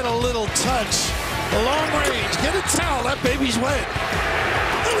add a little touch, a long range, get a towel, that baby's wet.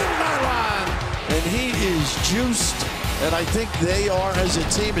 A little nylon. And he is juiced, and I think they are as a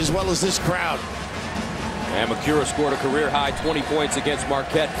team as well as this crowd. And Macura scored a career-high 20 points against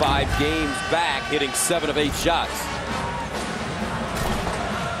Marquette 5 games back, hitting 7 of 8 shots.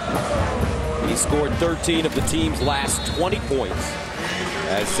 He scored 13 of the team's last 20 points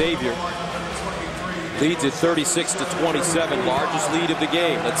as Xavier leads at 36-27, largest lead of the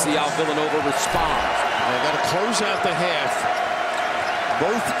game. Let's see how Villanova responds. They got to close out the half.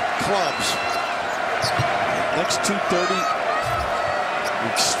 Both clubs. Next 2:30.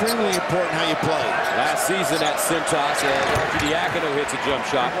 Extremely important how you play. Last season at Cintas, Diakono hits a jump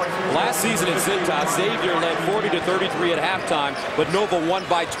shot. Last season at Cintas, Xavier led 40-33 at halftime, but Nova won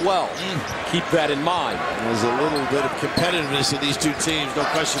by 12. Keep that in mind. There's a little bit of competitiveness in these two teams, no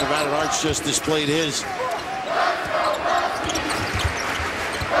question about it. Arch just displayed his.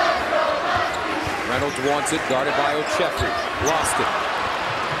 Reynolds wants it, guarded by O'Chefri. Lost it.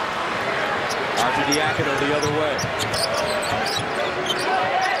 Diakono the other way.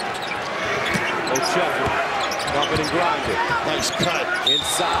 O'Chefri, dump it and grind it. Nice cut.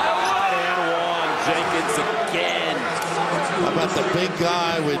 Inside and one. Jenkins again. How about the big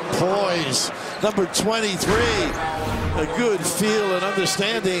guy with poise? Number 23. A good feel and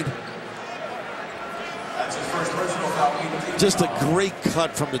understanding. Just a great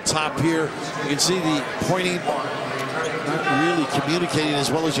cut from the top here. You can see the pointing, not really communicating as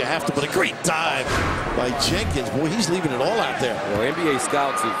well as you have to, but a great dive by Jenkins. Boy, he's leaving it all out there. Well, NBA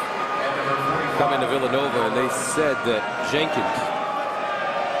scouts have come into Villanova and they said that Jenkins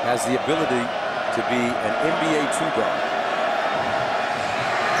has the ability to be an NBA 2-guard.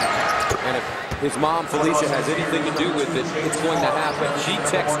 And if his mom, Felicia, has anything to do with it, it's going to happen. She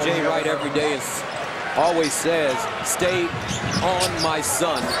texts Jay Wright every day and always says, stay on my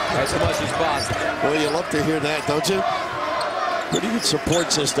son as much as possible. Well, you love to hear that, don't you? Pretty good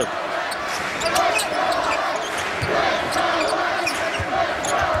support system.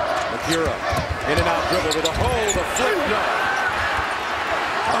 Macura, in and out dribble to the hole, the flip, no.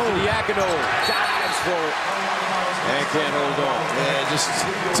 Diakono dives for it and can't hold on. Yeah, just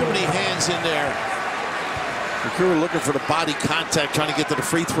too many hands in there. Macura looking for the body contact, trying to get to the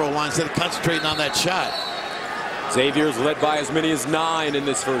free throw line instead of concentrating on that shot. Xavier's led by as many as 9 in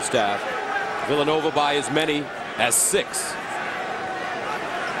this first half. Villanova by as many as 6.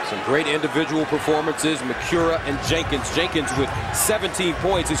 Some great individual performances, Macura and Jenkins. Jenkins with 17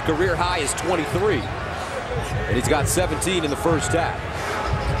 points. His career high is 23. And he's got 17 in the first half.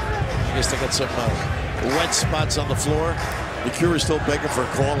 I guess they got some wet spots on the floor. Macura is still begging for a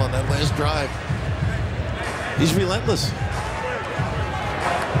call on that last drive. He's relentless.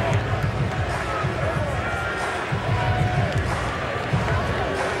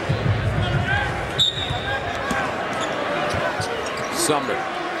 Sumner.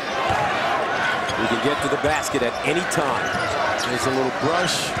 He can get to the basket at any time. There's a little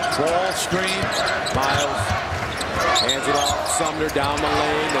brush, ball screen. Miles hands it off. Sumner down the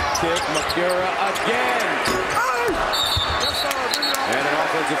lane. The kick. Macura again. And an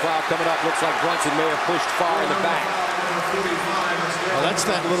offensive foul coming up. Looks like Brunson may have pushed far in the back. Well, that's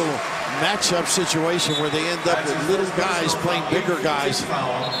that little matchup situation where they end up with little guys playing bigger guys.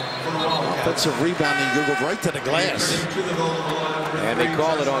 Offensive rebounding, you go right to the glass. And they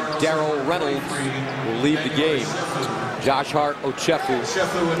call it on Darrell Reynolds, who will leave the game. Josh Hart, Ochefu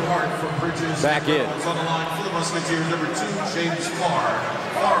back in. On the line for the Musketeers, number 2, James Farr.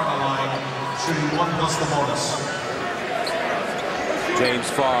 Farr on the line, shooting 1+ the bonus. James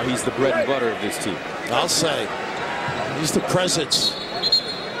Farr, he's the bread and butter of this team. I'll say. He's the presence.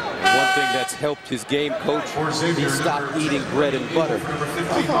 One thing that's helped his game, coach, he stopped eating bread and butter.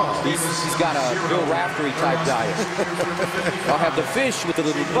 He's got a Bill Raftery type diet. I'll have the fish with a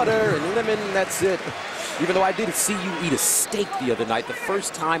little butter and lemon, that's it. Even though I didn't see you eat a steak the other night, the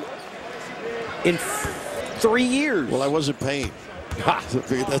first time in 3 years. Well, I wasn't paying.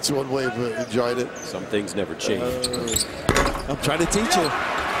 That's one way of enjoying it. Some things never change. I'm trying to teach you.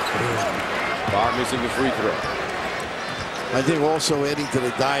 Farr missing the free throw. I think also adding to the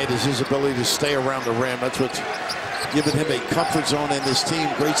diet is his ability to stay around the rim. That's what's given him a comfort zone in this team.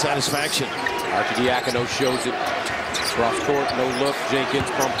 Great satisfaction. Arcidiacono shows it. Cross court, no look. Jenkins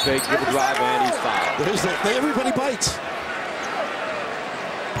pump fake, dribble drive, and he's fouled. There's that. Everybody bites.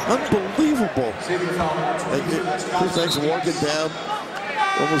 Unbelievable. This guy's walking down,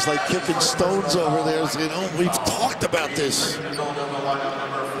 almost like kicking stones over there. You know, we've talked about this.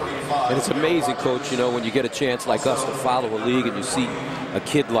 And it's amazing, Coach, you know, when you get a chance like us to follow a league and you see a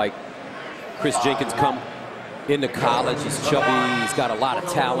kid like Chris Jenkins come into college. He's chubby, he's got a lot of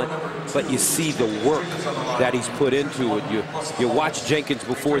talent, but you see the work that he's put into it. You watch Jenkins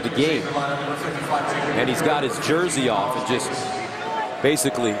before the game, and he's got his jersey off and just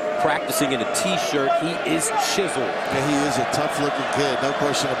basically practicing in a t-shirt. He is chiseled. Yeah, he is a tough-looking kid, no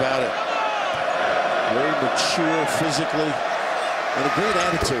question about it. Very mature physically, and a great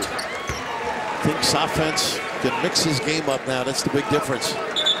attitude. Thinks offense, can mix his game up now. That's the big difference.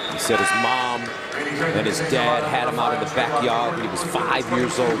 He said his mom and his dad had him out in the backyard when he was 5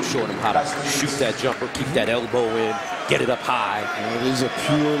 years old, showing him how to shoot that jumper, keep that elbow in, get it up high. And it is a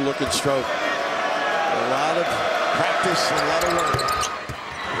pure-looking stroke. A lot of practice, a lot of work.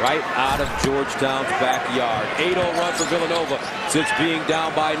 Right out of Georgetown's backyard. 8-0 run for Villanova since being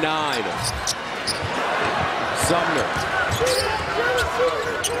down by 9. Sumner.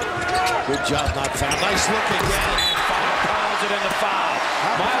 Good job, not foul. Nice look again. Pounds it in the foul.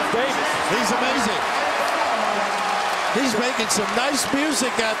 Miles Davis. He's amazing. He's making some nice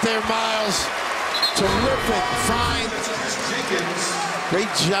music out there, Miles. Terrific find.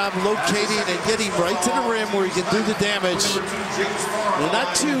 Great job locating and getting right to the rim where he can do the damage. They're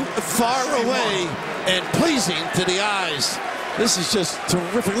not too far away and pleasing to the eyes. This is just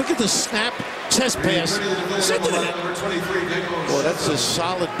terrific. Look at the snap chest pass. Send it in. Boy, that's a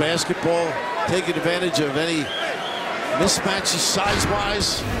solid basketball. Taking advantage of any mismatches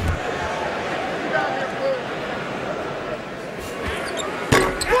size-wise.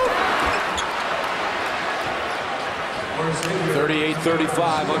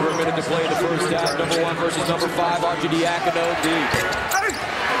 38-35, under a minute to play in the first half. Number 1 versus number 5, Arcidiacono deep.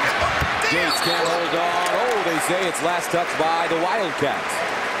 Gates can't hold on. Oh, they say it's last touch by the Wildcats.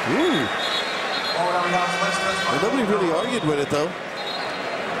 Ooh. Well, nobody really argued with it, though.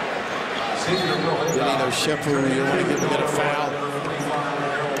 Shefu, you don't want to give him a foul.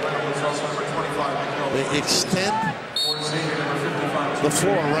 They extend the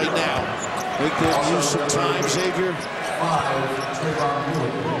floor right now. Make them use some time, Xavier.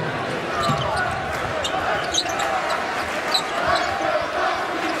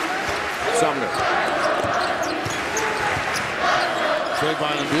 Sumner.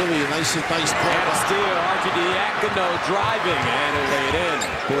 Trayvon really a nice play. And steal, Arcidiacono driving and he'll lay it in.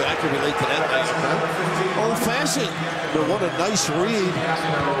 Boy, I can relate to that. Old-fashioned, but what a nice read.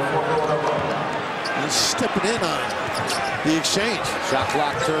 He's stepping in on the exchange. Shot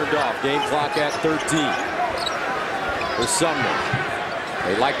clock turned off. Game clock at 13. For Sumner.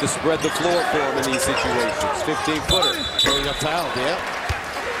 They like to spread the floor for him in these situations. 15-footer. So he got fouled, yeah.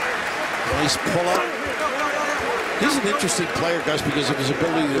 Nice pull-up. He's an interesting player, Gus, because of his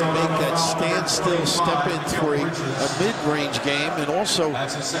ability to make that standstill step in for a mid-range game, and also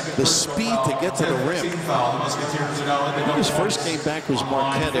the speed to get to the rim. His first game back was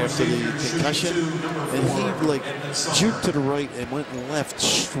Marquette after the concussion, and he like juked to the right and went left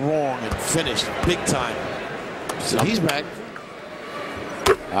strong and finished big time. So he's back.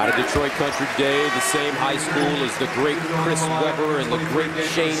 Out of Detroit Country Day, the same high school as the great Chris Webber and the great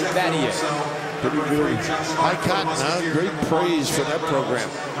Shane Battier. Pretty good. High Cotton, huh? Great praise for that program.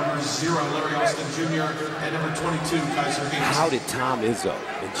 Number 0, Larry Austin Jr. and number 22, Kaiser Hayes. How did Tom Izzo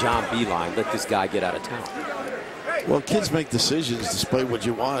and John Beilein let this guy get out of town? Well, kids make decisions despite what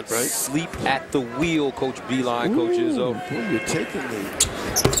you want, right? Sleep at the wheel, Coach Beilein, Coach Izzo. Boy, you're taking the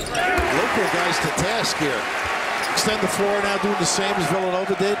local guys to task here. Extend the floor now, doing the same as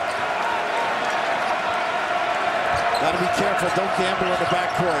Villanova did. Got to be careful. Don't gamble in the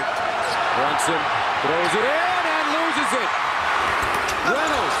backcourt. Brunson throws it in and loses it.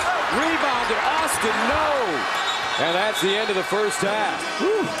 Reynolds rebounded. Austin, no. And that's the end of the first half.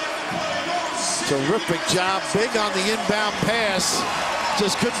 Whew. Terrific job. Big on the inbound pass.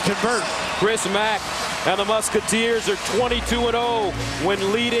 Just couldn't convert. Chris Mack and the Musketeers are 22-0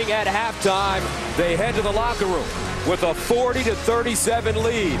 when leading at halftime. They head to the locker room with a 40-37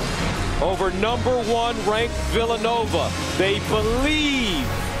 lead over #1 ranked Villanova. They believe.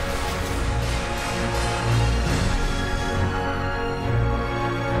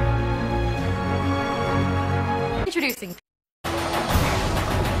 Introducing.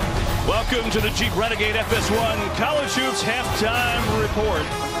 Welcome to the Jeep Renegade FS1 College Hoops Halftime Report.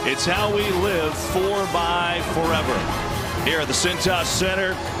 It's how we live 4x forever. Here at the Cintas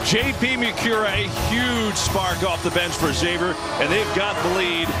Center, J.P. Macura, a huge spark off the bench for Xavier, and they've got the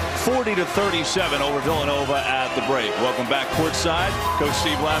lead 40-37 over Villanova at the break. Welcome back courtside. Coach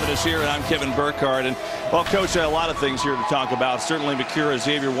Steve Lavin is here, and I'm Kevin Burkhardt. And, well, Coach, a lot of things here to talk about. Certainly Macura,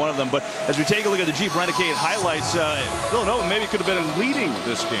 Xavier, one of them. But as we take a look at the Jeep Renegade highlights, Villanova maybe could have been leading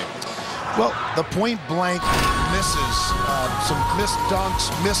this game. Well, the point-blank misses, some missed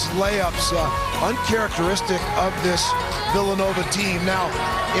dunks, missed layups, uncharacteristic of this Villanova team. Now,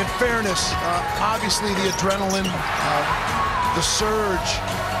 in fairness, obviously the adrenaline, the surge,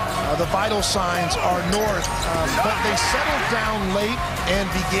 the vital signs are north, but they settled down late and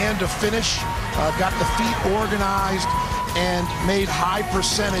began to finish, got the feet organized, and made high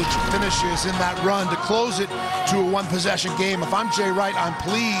percentage finishes in that run to close it to a one-possession game. If I'm Jay Wright, I'm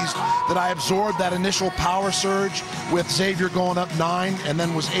pleased that I absorbed that initial power surge with Xavier going up 9 and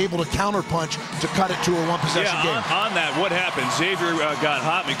then was able to counterpunch to cut it to a one-possession game. On that, what happened? Xavier got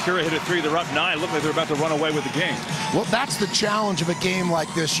hot. Macura hit a 3. They're up 9. Looked like they're about to run away with the game. Well, that's the challenge of a game like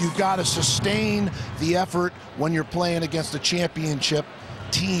this. You've got to sustain the effort when you're playing against a championship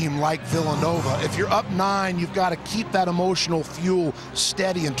team like Villanova. If you're up 9, you've got to keep that emotional fuel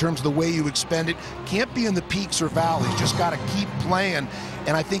steady in terms of the way you expend it. Can't be in the peaks or valleys. Just got to keep playing.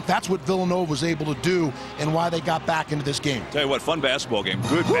 And I think that's what Villanova was able to do and why they got back into this game. Tell you what, fun basketball game.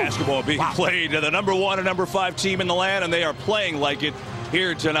 Good basketball being played. The #1 and #5 team in the land, and they are playing like it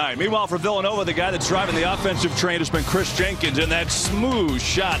here tonight. Meanwhile, for Villanova, the guy that's driving the offensive train has been Chris Jenkins, and that smooth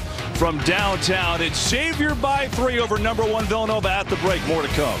shot from downtown. It's Xavier by 3 over #1 Villanova at the break. More to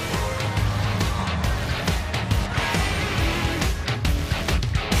come.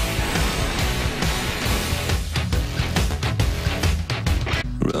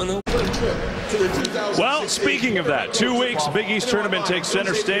 Well, speaking of that, 2 weeks, Big East tournament takes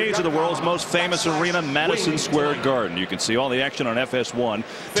center stage at the world's most famous arena, Madison Square Garden. You can see all the action on FS1.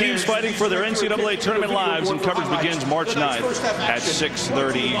 Teams fighting for their NCAA tournament lives, and coverage begins March 9th at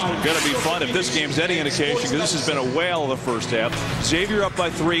 6:30 Eastern. Going to be fun if this game's any indication, because this has been a whale of the first half. Xavier up by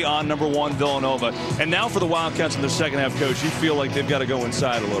 3 on #1 Villanova. And now for the Wildcats in their second half, Coach, you feel like they've got to go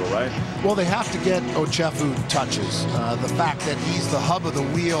inside a little, right? Well, they have to get Ochefu touches. The fact that he's the hub of the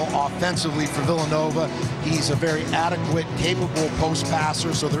wheel offensively for Villanova. He's a very adequate, capable post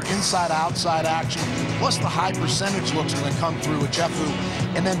passer, so they're inside-outside action. Plus the high percentage looks going to come through Ochefu.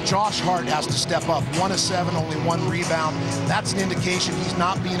 And then Josh Hart has to step up. 1 of 7, only 1 rebound. That's an indication he's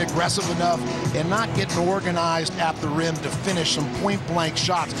not being aggressive enough and not getting organized at the rim to finish some point-blank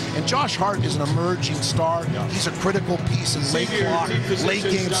shots. And Josh Hart is an emerging star. He's a critical piece in late clock,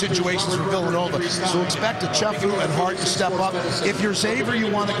 late-game situations for Villanova. So expect Ochefu and Hart to step up. If you're Xavier, you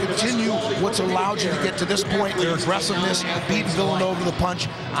want to continue what's allowed you to get to this point, their aggressiveness, beating Villanova to the punch.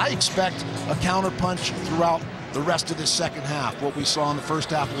 I expect a counter punch throughout the rest of this second half. What we saw in the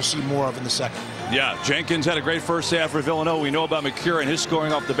first half, we'll see more of in the second. Yeah, Jenkins had a great first half for Villanova. We know about Macura and his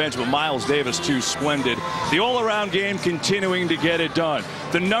scoring off the bench, but Miles Davis, too, splendid. The all-around game continuing to get it done.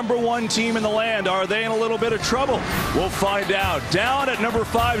 The #1 team in the land, are they in a little bit of trouble? We'll find out. Down at number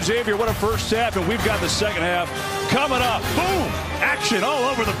 5, Xavier, what a first half, and we've got the second half coming up. Boom! Action all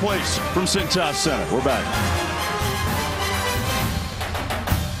over the place from Cintas Center. We're back.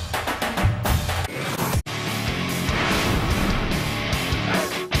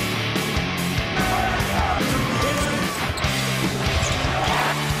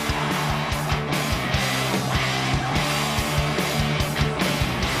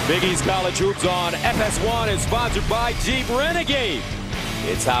 Big East College Hoops on FS1 is sponsored by Jeep Renegade.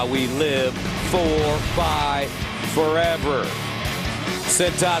 It's how we live for, by, forever.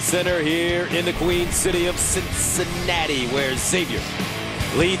 Cintas Center here in the Queen City of Cincinnati, where Xavier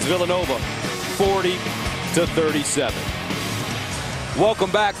leads Villanova 40-37.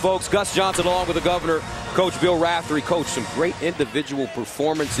 Welcome back, folks. Gus Johnson along with the governor, Coach Bill Raftery. Coach, some great individual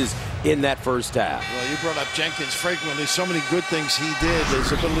performances in that first half. Well, you brought up Jenkins frequently. So many good things he did.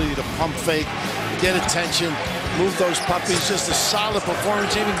 His ability to pump fake, get attention, move those puppies. Just a solid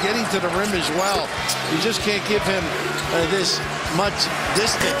performance, even getting to the rim as well. You just can't give him this much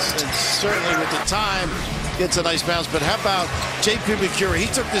distance, and certainly with the time, gets a nice bounce. But how about J.P. Macura? He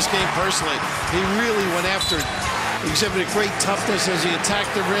took this game personally. He really went after it. He exhibited great toughness as he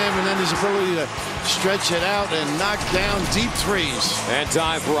attacked the rim, and then his ability to stretch it out and knock down deep threes. And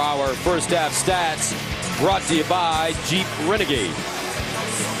time for our first half stats, brought to you by Jeep Renegade.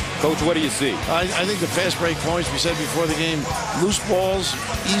 Coach, what do you see? I think the fast break points, we said before the game, loose balls,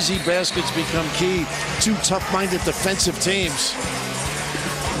 easy baskets become key. Two tough-minded defensive teams.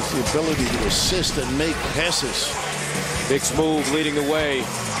 It's the ability to assist and make passes. Big Smooth leading the way.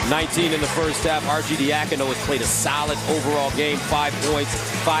 19 in the first half. RG Diacono has played a solid overall game. 5 points,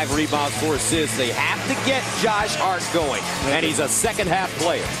 5 rebounds, 4 assists. They have to get Josh Hart going, and he's a second half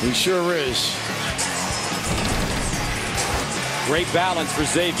player. He sure is. Great balance for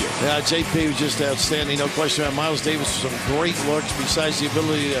Xavier. Yeah, JP was just outstanding, no question about Miles Davis with some great looks besides the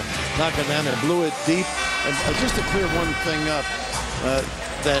ability to knock it down and blew it deep. And just to clear one thing up,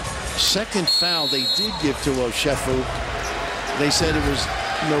 that second foul they did give to Oshefu, they said it was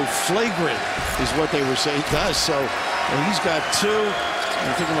flagrant is what they were saying to us. So he's got 2.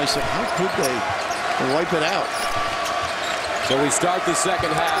 I'm thinking to myself, how could they wipe it out? So we start the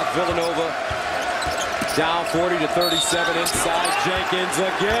second half. Villanova down 40-37 inside. Jenkins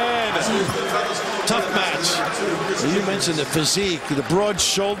again. Tough match. You mentioned the physique, the broad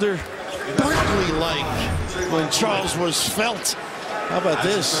shoulder, Barkley-like when Charles was felt. How about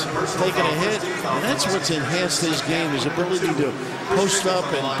this? Taking a hit, and that's what's enhanced his game, his ability to post up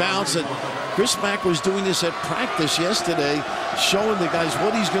and bounce. And Chris Mack was doing this at practice yesterday, showing the guys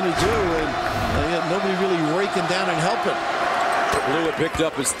what he's going to do, and nobody really raking down and helping. Blewett picked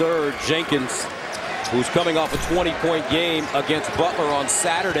up his 3rd. Jenkins, who's coming off a 20-point game against Butler on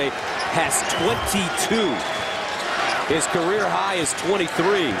Saturday, has 22. His career high is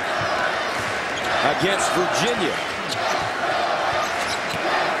 23 against Virginia.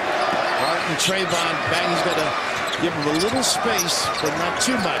 And Trayvon, he's got to give him a little space, but not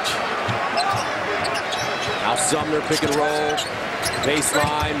too much. Now Sumner pick and roll.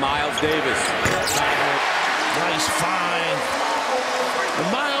 Baseline, Miles Davis. Nice find. And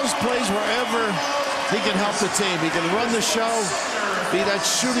Miles plays wherever he can help the team. He can run the show, be that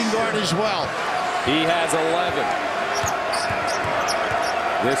shooting guard as well. He has 11.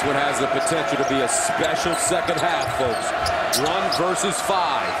 This one has the potential to be a special second half, folks. 1 versus 5.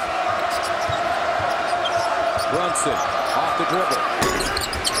 Brunson off the dribble.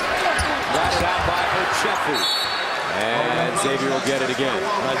 Batted out by Oshefu. And Xavier will get it again.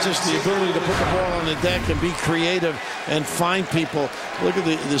 Just the ability to put the ball on the deck and be creative and find people. Look at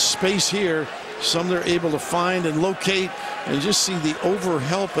the space here. Some they're able to find and locate, and just see the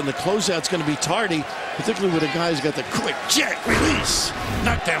overhelp, and the closeout's going to be tardy, particularly with a guy who's got the quick jet release.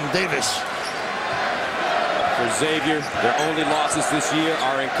 Knock down Davis. For Xavier, their only losses this year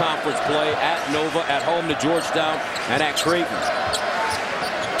are in conference play at Nova, at home to Georgetown, and at Creighton.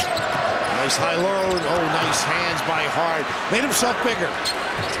 Nice high load. Oh, nice hands by Hart. Made himself bigger.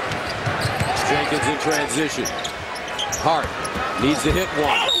 Jenkins in transition. Hart needs to hit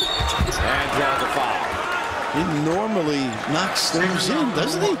one. And draws a foul. He normally knocks those in,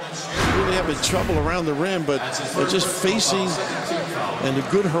 doesn't he? Really having trouble around the rim, but just facing and a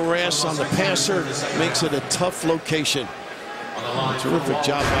good harass on the passer makes it a tough location. Terrific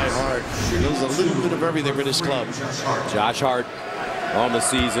job by Hart. He knows a little bit of everything for this club. Josh Hart on the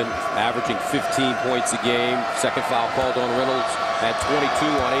season, averaging 15 points a game. Second foul called on Reynolds at 22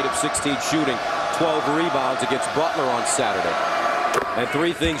 on 8 of 16 shooting. 12 rebounds against Butler on Saturday. And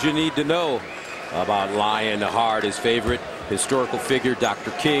 3 things you need to know about Lionheart: his favorite historical figure,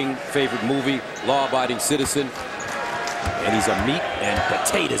 Dr. King, favorite movie, law-abiding citizen, and he's a meat and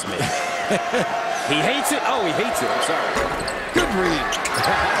potatoes man. He hates it. Oh, he hates it. I'm sorry. Good read.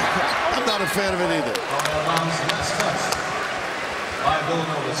 I'm not a fan of it either. By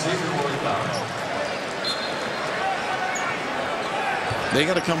Villanova, Xavier will rebound. They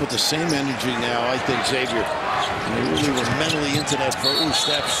got to come with the same energy now, I think, Xavier. They really were mentally into that for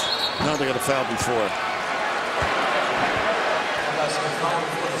steps. Now they got a foul before.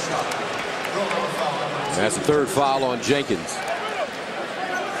 That's the 3rd foul on Jenkins.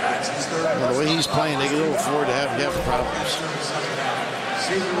 Well, the way he's playing, they can afford to have problems.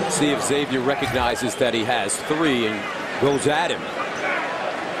 See if Xavier recognizes that he has 3 and goes at him.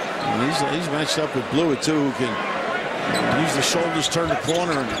 And he's matched up with Blewett, too, who can use the shoulders, turn the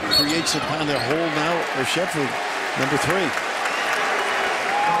corner, and create some kind of hole now for Sheffield, number 3.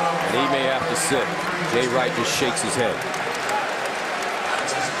 And he may have to sit. Jay Wright just shakes his head.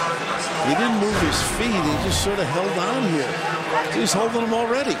 He didn't move his feet. He just sort of held on here. He's holding them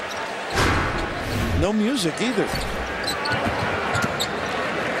already. No music either.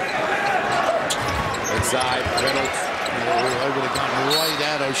 Inside, Reynolds. I would have gone right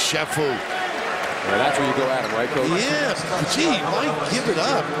at O'Sheffel. Well, that's where you go at him, right, Coach? Yeah. Gee, why give it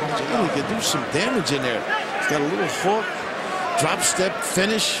up? Gee, he could do some damage in there. He's got a little hook, drop step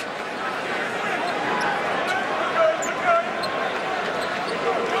finish.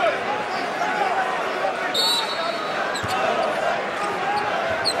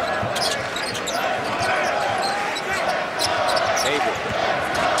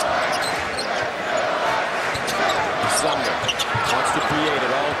 Sumner wants to create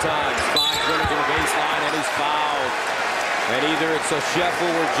at all times. Finds Reynolds in the baseline, and he's fouled. And either it's a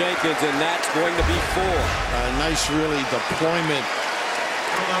Sheffield or Jenkins, and that's going to be 4. Nice, really, deployment.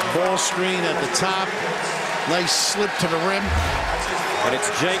 Ball screen at the top. Nice slip to the rim. And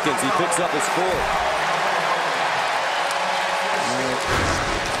it's Jenkins. He picks up his 4th.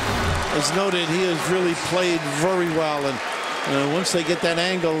 As noted, he has really played very well. And once they get that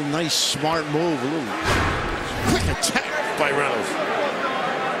angle, nice, smart move. A little quick attack by Reynolds.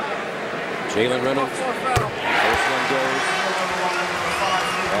 Jalen Reynolds. First one goes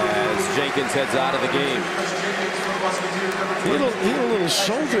as Jenkins heads out of the game. He had a little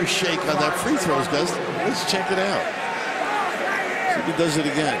shoulder shake on that free throws, guys. Let's check it out. See if he does it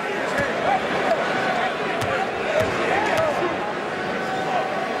again.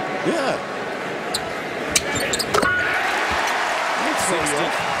 Yeah.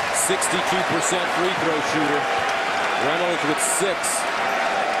 62% free throw shooter. Reynolds with 6.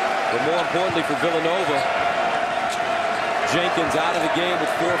 But more importantly for Villanova, Jenkins out of the game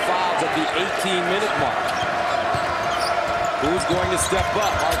with 4 fouls at the 18-minute mark. Who's going to step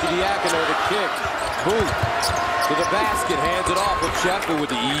up? Archidiakono the kick. Booth to the basket, hands it off with Sheffield with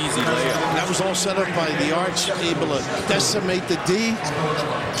the easy layup. That was all set up by the Arch, able to decimate the D,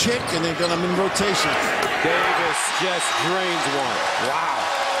 kick, and then got them in rotation. Davis just drains one. Wow.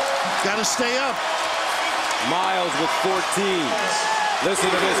 Got to stay up. Miles with 14. Listen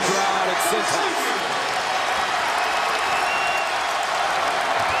to this crowd at Syntax.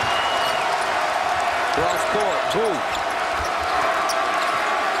 Cross court, Booth.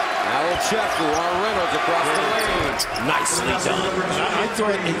 Now Sheffield on Reynolds across the lane. Nicely done. I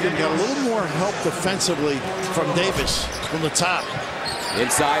thought he could get a little more help defensively from Davis from the top.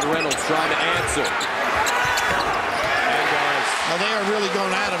 Inside Reynolds trying to answer. Now they are really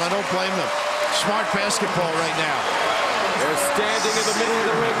going at him. I don't blame them. Smart basketball right now. They're standing in the middle of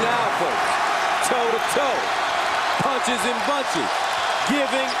the ring now, folks. Toe to toe. Punches in bunches.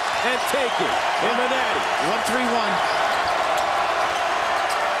 Giving and taking. In the natty. 1-3-1.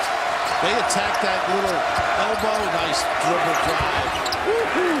 They attack that little elbow. Nice dribble drive.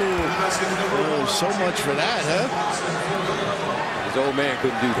 Oh, so much for that, huh? His old man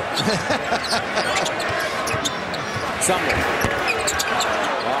couldn't do that. Sumner.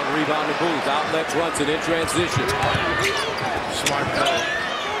 Long rebound to Booth. Outlet Brunson in transition. Smart play.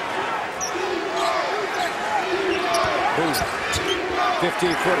 Booth.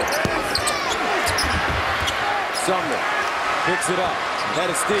 15-footer. Sumner picks it up. Head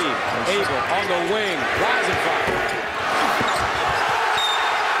of steam. Abel on the wing. Rising fire.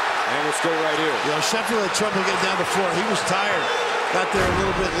 And we'll stay right here. You know, Sheffield had trouble getting down the floor. He was tired. Got there a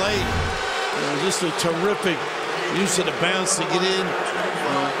little bit late. Just a terrific use of the bounce to get in.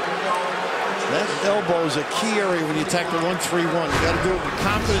 That elbow is a key area when you attack the 1-3-1. You got to do it with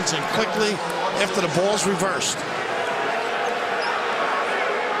confidence and quickly after the ball's reversed.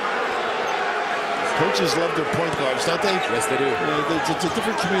 Coaches love their point guards, don't they? Yes, they do. It's a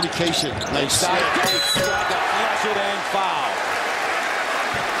different communication. Nice side Gates, flush it and foul.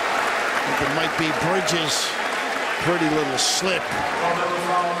 I think it might be Bridges. Pretty little slip.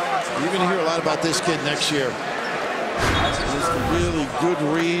 You're going to hear a lot about this kid next year. This is a really good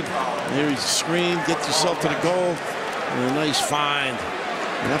read. Here he's screened, get yourself to the goal. And a nice find.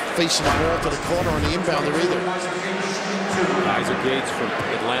 You're not facing the ball to the corner on the inbounder either. Kaiser Gates from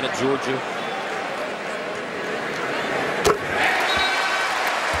Atlanta, Georgia.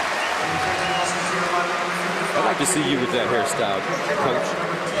 I'd like to see you with that hairstyle, Coach.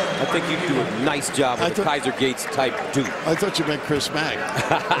 I think you'd do a nice job with the Kaiser Gates type dude. I thought you meant Chris Mack.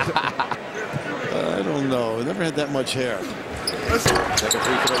 I don't know. I never had that much hair. Second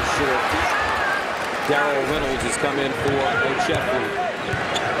free throw short. Darrell Reynolds has come in for O'Sheffley.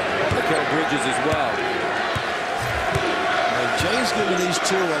 Mikal Bridges as well. Jay's giving these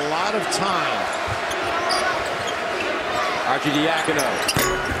two a lot of time. Arcidiacono.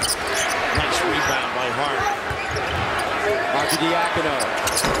 Nice rebound by Hart. Arcidiacono.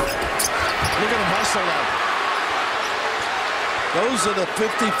 Look at him hustle up. Those are the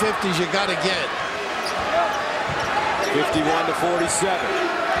 50-50s you got to get. 51-47.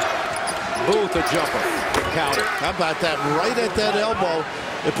 Booth a jumper. Counter. How about that? Right at that elbow.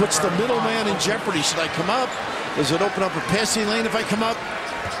 It puts the middleman in jeopardy. Should I come up? Does it open up a passing lane if I come up?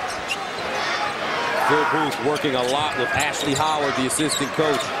 Phil Booth working a lot with Ashley Howard, the assistant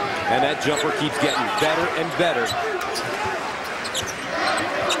coach. And that jumper keeps getting better and better.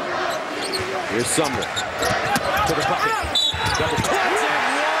 Here's Sumner. To the bucket. Double touch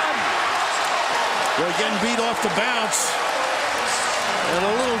and one. They're getting beat off the bounce. And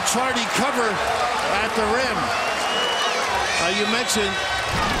a little charty cover at the rim. You mentioned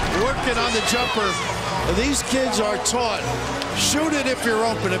working on the jumper. These kids are taught, shoot it if you're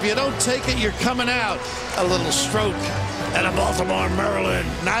open. If you don't take it, you're coming out. A little stroke and a Baltimore, Maryland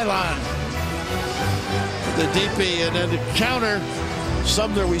nylon. The DP and then the counter.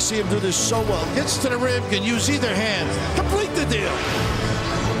 Sumner, we see him do this so well. Gets to the rim, can use either hand. Complete the deal.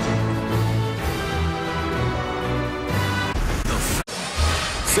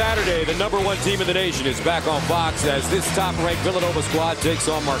 Saturday, the #1 team in the nation is back on Fox as this top-ranked Villanova squad takes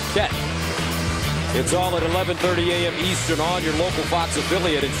on Marquette. It's all at 11:30 a.m. Eastern on your local Fox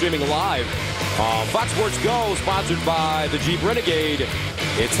affiliate and streaming live on Fox Sports Go, sponsored by the Jeep Renegade.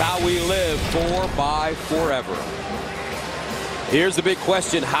 It's how we live, by forever. Here's the big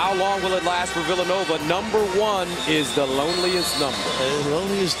question. How long will it last for Villanova? #1 is the loneliest number. The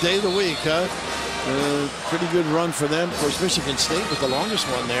loneliest day of the week, huh? Pretty good run for them. Of course, Michigan State was the longest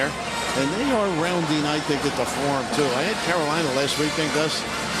one there. And they are rounding, I think, at the form, too. I had Carolina last weekend, Gus.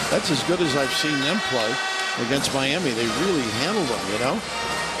 That's as good as I've seen them play against Miami. They really handled them, you know?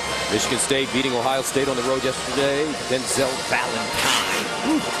 Michigan State beating Ohio State on the road yesterday. Denzel Valentine.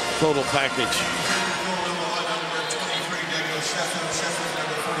 Ooh, total package.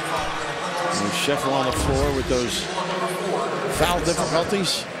 And Sheffield on the floor with those foul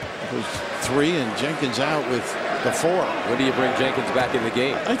difficulties. With 3 and Jenkins out with the 4. When do you bring Jenkins back in the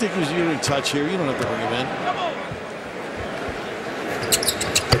game? I think you're in touch here. You don't have to bring him in.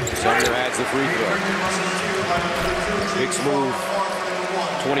 Sumner adds the free throw. Big smooth.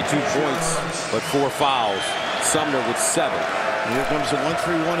 22 points, but 4 fouls. Sumner with 7. And here comes the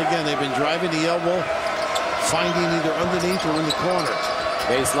 1-3-1 again. They've been driving the elbow, finding either underneath or in the corner.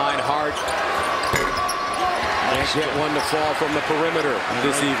 Baseline Hart. Can't get one to fall from the perimeter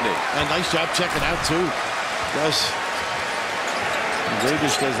this evening. And nice job checking out, too. Gus.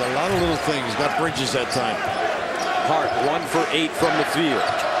 Davis does a lot of little things. Got Bridges that time. Hart 1 for 8 from the field.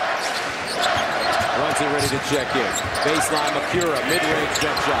 Brunson ready to check in. Baseline Macura, mid-range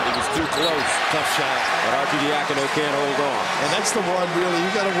jump shot. He was too close. Tough shot. But Arcidiacono can't hold on. And that's the one, really. You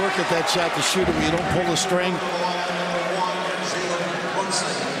got to work at that shot to shoot it when you don't pull the string.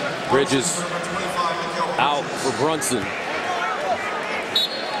 Bridges out for Brunson.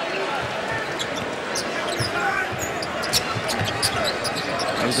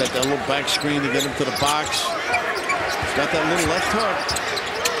 He's at that little back screen to get him to the box. He's got that little left hook.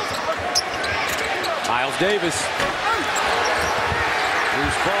 Miles Davis.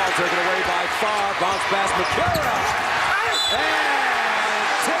 Loose ball taken away by Farr. Bounce pass Macura. And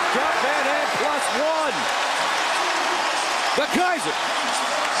tipped up and in +1. The Kaiser.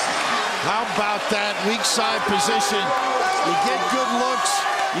 How about that weak side position? You get good looks.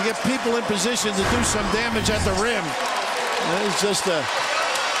 You get people in position to do some damage at the rim. It's just a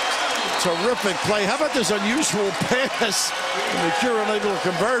Terrific play. How about this unusual pass? Macura unable to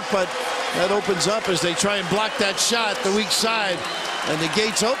convert, but that opens up as they try and block that shot, the weak side. And the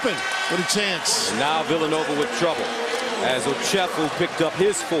gate's open with a chance. And now Villanova with trouble as Ochefu picked up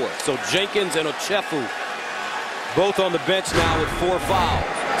his fourth. So Jenkins and Ochefu both on the bench now with 4 fouls.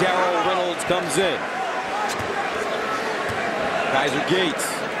 Darrell Reynolds comes in. Kaiser Gates.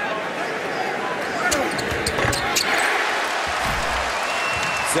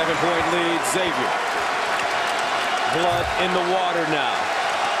 Seven-point lead, Xavier. Blood in the water now.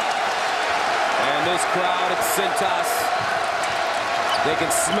 And this crowd at Cintas, they can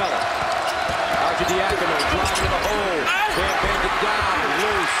smell it. Archidiakono driving to the hole. Can't bend it down.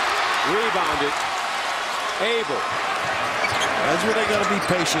 Loose. Rebounded. Abel. That's where they got to be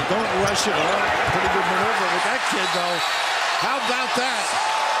patient. Don't rush it. Pretty good maneuver with that kid, though. How about that?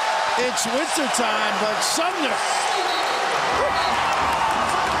 It's wintertime, but Sumner.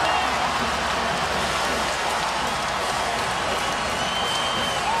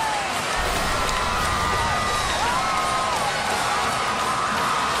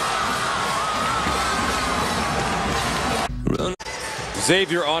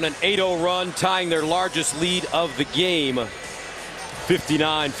 Xavier on an 8-0 run, tying their largest lead of the game.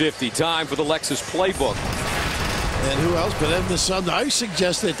 59-50. Time for the Lexus playbook. And who else but Edmond Sumner? I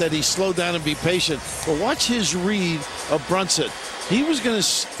suggested that he slow down and be patient. But watch his read of Brunson. He was going to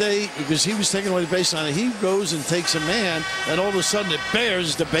stay because he was taking away the baseline. And he goes and takes a man, and all of a sudden it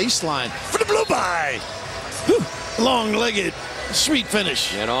bears the baseline for the blue by. Long-legged, sweet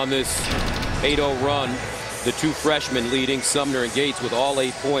finish. And on this 8-0 run, the two freshmen leading, Sumner and Gates, with all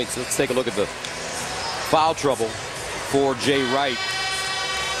 8 points. Let's take a look at the foul trouble for Jay Wright.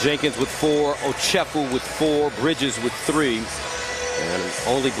 Jenkins with 4, Ochefu with 4, Bridges with 3, and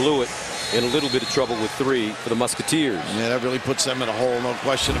only Blewett in a little bit of trouble with 3 for the Musketeers. Yeah, that really puts them in a hole, no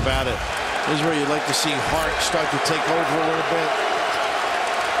question about it. This is where you'd like to see Hart start to take over a little bit.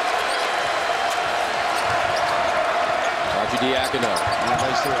 Archidiakono.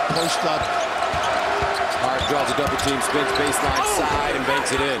 Nice little post up. Hart draws a double team, spins baseline side and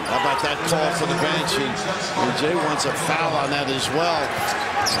banks it in. How about that call for the bench? And Jay wants a foul on that as well.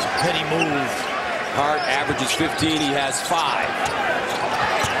 Petty move. Hart averages 15. He has 5.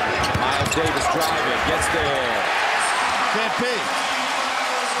 Miles Davis driving, gets there. Can't be.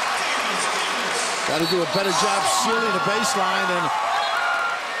 Got to do a better job sealing the baseline, and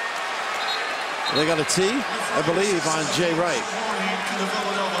they got a T, I believe, on Jay Wright.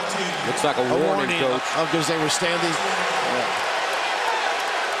 Looks like a warning, Coach. Because they were standing. Yeah.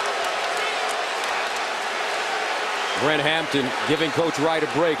 Brent Hampton giving Coach Wright a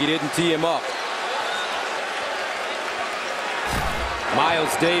break. He didn't tee him up.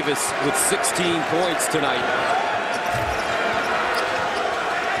 Miles Davis with 16 points tonight.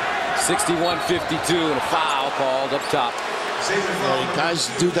 61-52 and a foul called up top. Yeah, guys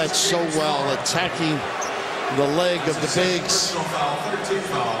do that so well, attacking the leg of the bigs.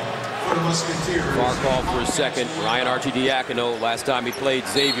 Far call for a second. Ryan Archidiakono, last time he played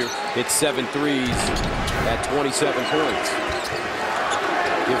Xavier, hit 7 threes at 27 points.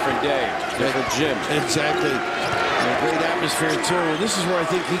 Different day, different gym. Exactly. A great atmosphere, too. And this is where I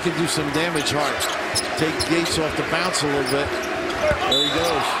think he can do some damage, Hart. Take Gates off the bounce a little bit. There he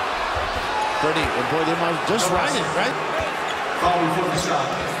goes. Pretty. And boy, they might just ride it, right?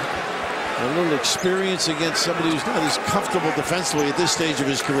 A little experience against somebody who's not as comfortable defensively at this stage of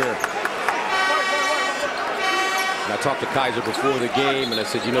his career. I talked to Kaiser before the game, and I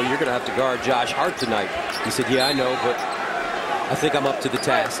said, you know, you're going to have to guard Josh Hart tonight. He said, yeah, I know, but I think I'm up to the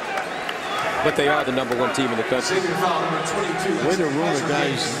task. But they are the #1 team in the country. Way to ruin a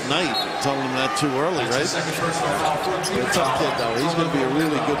guy's night, telling him that too early, right? A tough kid, though. He's going to be a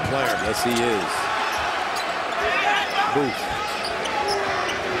really good player. Yes, he is. Booth.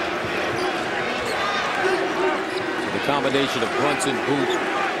 The combination of Brunson, Booth,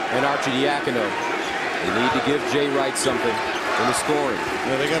 and Archidiakono. They need to give Jay Wright something in the scoring.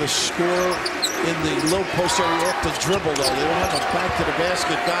 Yeah, they got to score in the low post area off the dribble, though. They don't have a back to the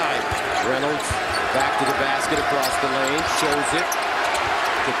basket guy. Reynolds back to the basket across the lane, shows it.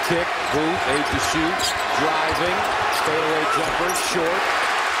 The kick, Booth, 8 to shoot, driving, fadeaway jumper, short.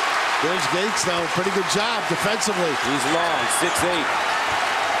 There's Gates, though. Pretty good job defensively. He's long, 6'8".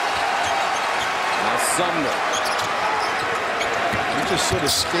 Now Sumner. He just sort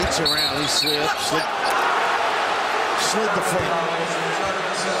of skates around. He slid the foot.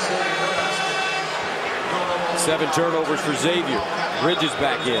 7 turnovers for Xavier. Bridges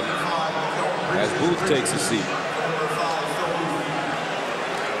back in as Booth takes a seat.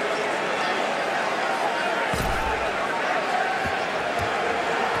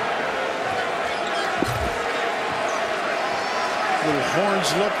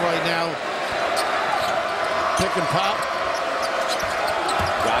 look right now. Pick and pop.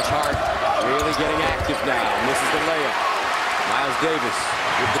 Josh Hart really getting active now. Misses the layup. Miles Davis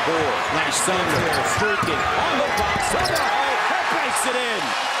with the board. Nice Sumner streaking on the box. That banks it in.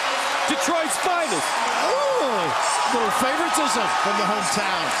 Detroit's finest. Ooh, little favoritism from the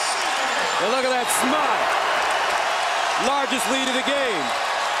hometown. And look at that smile. Largest lead of the game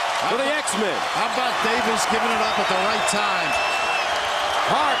for the X-Men. How about Davis giving it up at the right time?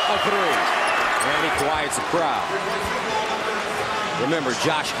 Hart a three. And he quiets the crowd. Remember,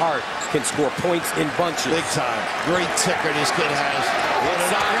 Josh Hart can score points in bunches. Big time. Great ticker this kid has.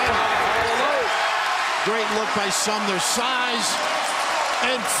 Great look by Sumner. Size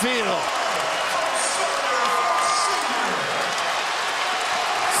and feel.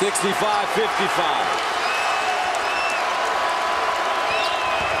 65-55.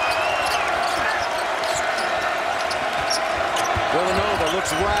 Villanova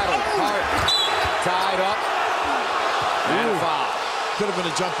looks rattled. Hart tied up. And a foul. Could have been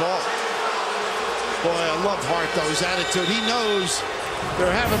a jump ball. Boy, I love Hart, though, his attitude. He knows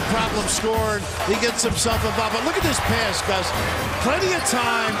they're having problems scoring. He gets himself involved. But look at this pass, Gus. Plenty of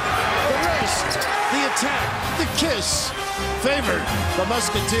time. The wrist, the attack, the kiss. Favored the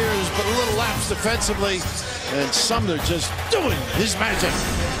Musketeers, but a little lapse defensively. And Sumner just doing his magic.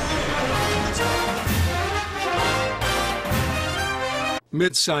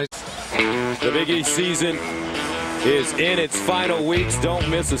 Mid-size. The Big East season is in its final weeks. Don't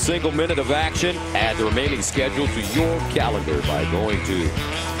miss a single minute of action. Add the remaining schedule to your calendar by going to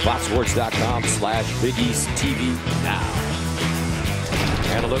foxsports.com/Big East TV now.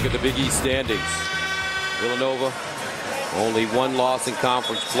 And a look at the Big East standings. Villanova, only one loss in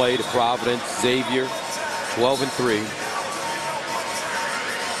conference play to Providence. Xavier, 12-3.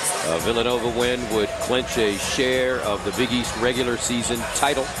 A Villanova win would clinch a share of the Big East regular season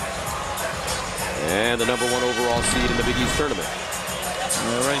title and the #1 overall seed in the Big East tournament.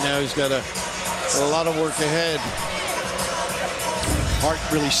 Right now he's got a lot of work ahead. Hart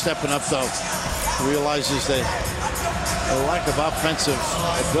really stepping up, though. Realizes that a lack of offensive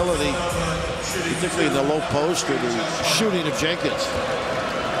ability, particularly in the low post or the shooting of Jenkins.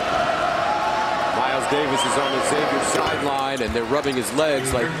 Miles Davis is on the Xavier sideline, and they're rubbing his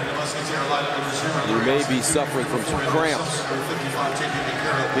legs like he may be suffering from some cramps.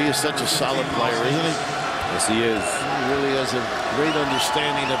 He is such a solid player, isn't he? Yes, he is. He really has a great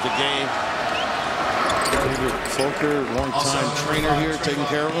understanding of the game. David Folker, longtime trainer here, taking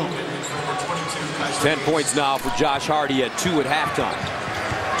care of him. 10 points now for Josh Hart. He had 2 at halftime.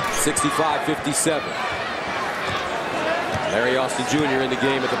 65-57. Larry Austin Jr. in the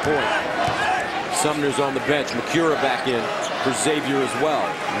game at the point. Sumner's on the bench. Macura back in for Xavier as well.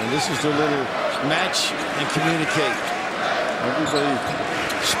 And this is their little match and communicate. Everybody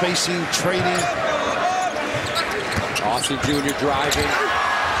spacing, trading. Austin Jr. driving.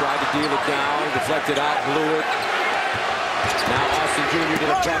 Tried to deal it down. Deflected out. Blew it. Now Austin Jr. to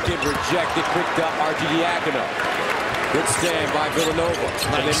the bucket. Rejected. Picked up. Diacono. Good stand by Villanova. Nice.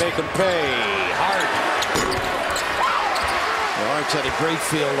 And they make him pay. Hart. Well, Hart's had a great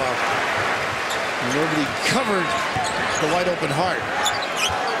field off. Nobody covered the wide open Hart.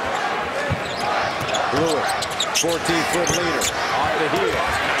 Blew it. 14-foot leader. Off the heel.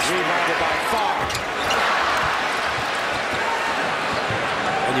 Rebounded by Farr.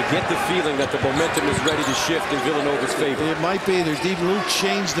 And you get the feeling that the momentum is ready to shift in Villanova's favor. It might be. Their deep loop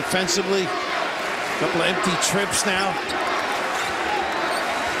changed defensively. A couple of empty trips now.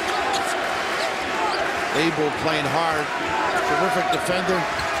 Abel playing hard. Terrific defender.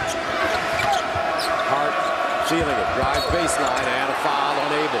 Hart feeling it. Drives baseline and a foul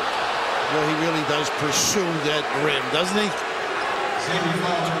on Abel. Well, he really does pursue that rim, doesn't he?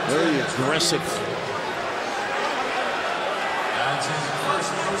 Very aggressive.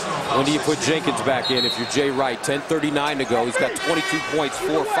 When do you put Jenkins back in if you're Jay Wright? 10:39 to go. He's got 22 points,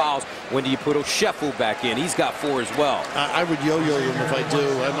 4 fouls. When do you put O'Sheffel back in? He's got 4 as well. I would yo-yo him if I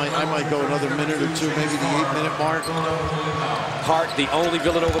do. I might go another minute or two, maybe the 8-minute mark. Hart, the only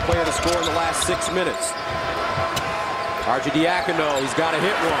Villanova player to score in the last 6 minutes. Diacono, he's got to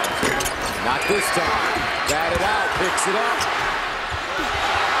hit one. Not this time. Batted out, picks it up.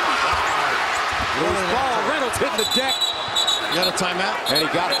 Loose ball. Reynolds hitting the deck. You got a timeout? And he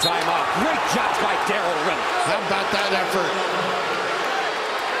got a timeout. Great job by Darryl Reynolds. How about that effort?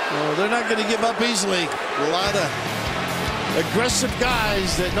 Oh, they're not going to give up easily. A lot of aggressive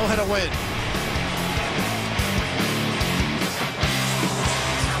guys that know how to win.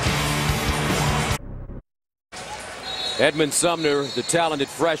 Edmond Sumner, the talented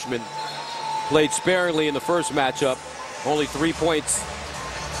freshman, played sparingly in the first matchup. Only 3 points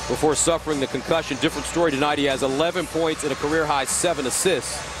before suffering the concussion. Different story tonight. He has 11 points and a career-high 7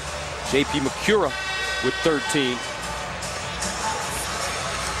 assists. J.P. Macura with 13.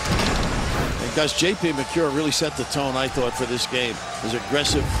 And guys, J.P. Macura really set the tone, I thought, for this game. His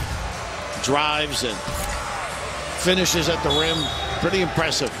aggressive drives and finishes at the rim. Pretty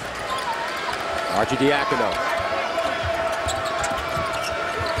impressive. Arcidiacono.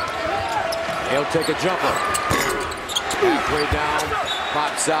 He'll take a jumper. Halfway down,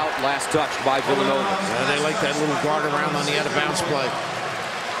 pops out, last touch by Villanova. Yeah, they like that little guard around on the out-of-bounds play.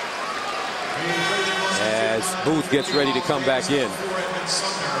 As Booth gets ready to come back in.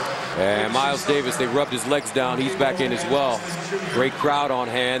 And Miles Davis, they rubbed his legs down. He's back in as well. Great crowd on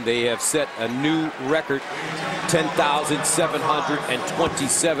hand. They have set a new record,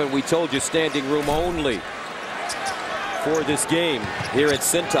 10,727. We told you standing room only for this game here at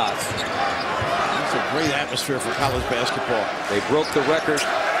Cintas. It's a great atmosphere for college basketball. They broke the record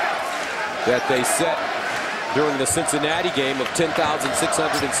that they set during the Cincinnati game of 10,617.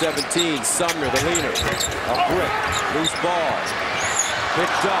 Sumner, the leader. A brick, loose ball.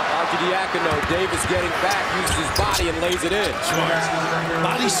 Picked up, Arcidiacono. Davis getting back, uses his body and lays it in.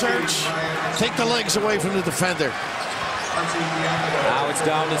 Body search. Take the legs away from the defender. Now it's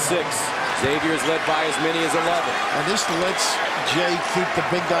down to 6. Xavier is led by as many as 11. And this lets Jay keep the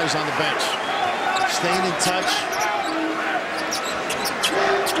big guys on the bench. Staying in touch.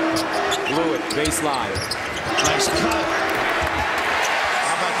 Blew it, baseline. Nice cut.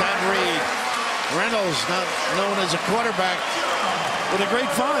 How about that read? Reynolds, not known as a quarterback, with a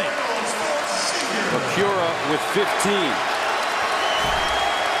great find. Macura with 15.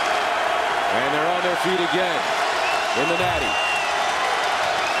 And they're on their feet again in the Natty.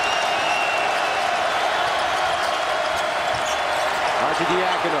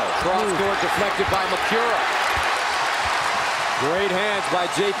 Arcidiacono, cross court deflected by Macura. Great hands by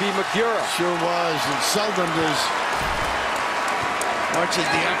J.P. Macura. Sure was, and seldom does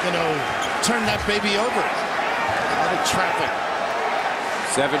Arcidiacono turn that baby over. A lot of traffic.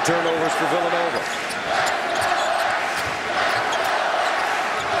 7 turnovers for Villanova.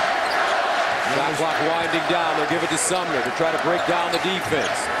 Shot clock winding down. They'll give it to Sumner to try to break down the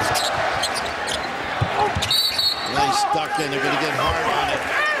defense. Nice duck in. They're going to get hard on it.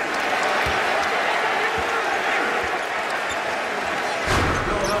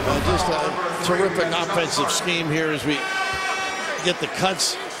 Just a terrific offensive scheme here as we get the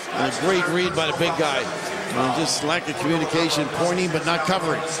cuts and a great read by the big guy. And just lack of communication, pointing but not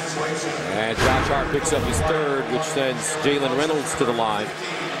covering. And Josh Hart picks up his 3rd, which sends Jalen Reynolds to the line.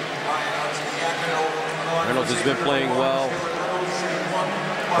 Reynolds has been playing well.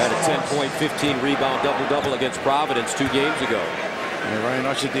 Had a 10-point, 15-rebound double-double against Providence 2 games ago. And Ryan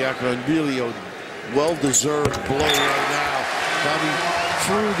Arcidiacono, really a well-deserved blow right now. Probably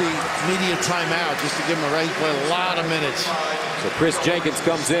through the media timeout just to give him a right play, a lot of minutes. So Chris Jenkins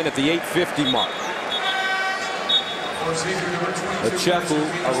comes in at the 8:50 mark. Ochefu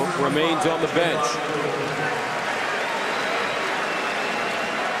remains on the bench.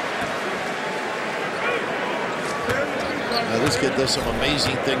 Now this kid does some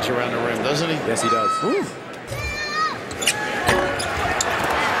amazing things around the rim, doesn't he? Yes, he does. Woo.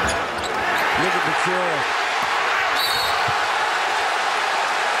 Look at Macura.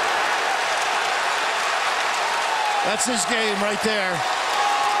 That's his game right there.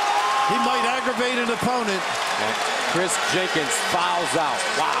 He might aggravate an opponent. And Chris Jenkins fouls out.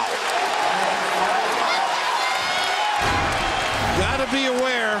 Wow. Got to be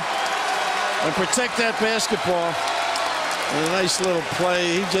aware and protect that basketball. And a nice little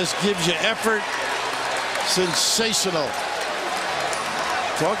play. He just gives you effort. Sensational.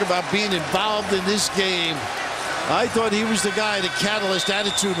 Talk about being involved in this game. I thought he was the guy, the catalyst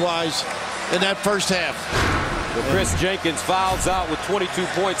attitude-wise in that first half. Well, Chris Jenkins fouls out with 22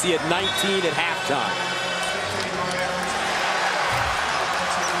 points. He had 19 at halftime.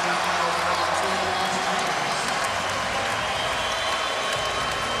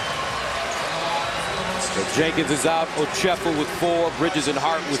 So Jenkins is out. Ochefu with 4. Bridges and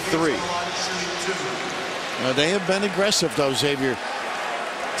Hart with 3. Now, they have been aggressive, though, Xavier.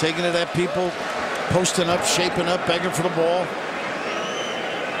 Taking it at people, posting up, shaping up, begging for the ball.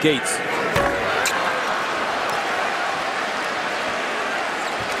 Gates.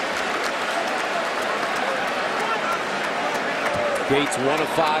 Gates 1 of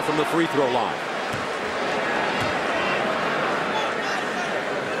 5 from the free throw line.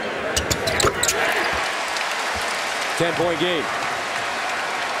 Ten-point game.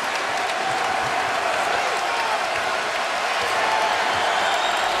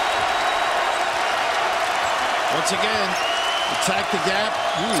 Once again, Attack the gap.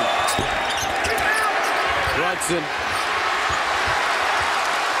 Brunson.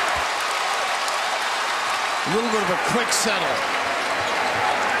 A little bit of a quick settle.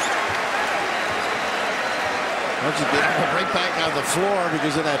 Right back on the floor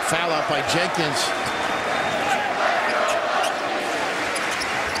because of that foul out by Jenkins.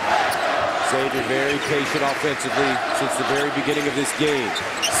 Xavier very patient offensively since the very beginning of this game.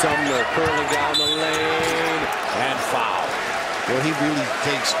 Sumner curling down the lane and foul. Well, he really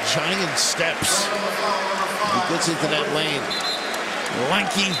takes giant steps. He gets into that lane.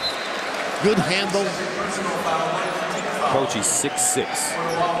 Lanky, good handle. Coach, he's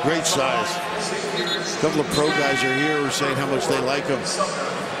 6'6". Great size. A couple of pro guys are here who are saying how much they like him.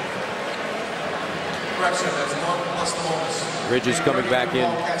 Bridges coming back in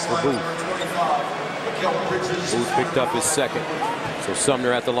for Booth. Booth picked up his second. So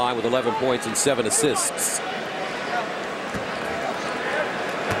Sumner at the line with 11 points and 7 assists.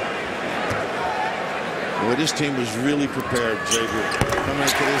 Boy, this team was really prepared, Xavier, coming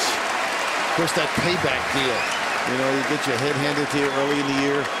into this. Of course, that payback deal. You know, you get your head handed to you early in the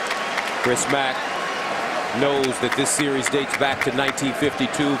year. Chris Mack knows that this series dates back to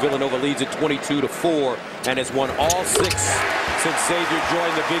 1952. Villanova leads it 22-4 and has won all 6 since Xavier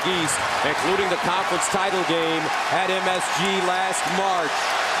joined the Big East, including the conference title game at MSG last March.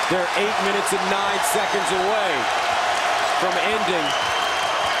 They're 8 minutes and 9 seconds away from ending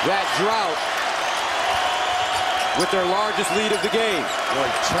that drought with their largest lead of the game. Boy,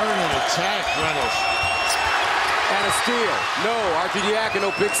 turn and attack, Reynolds. And a steal. No,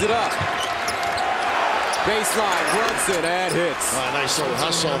 Arcidiacono picks it up. Baseline, Brunson, and hits. Oh, nice little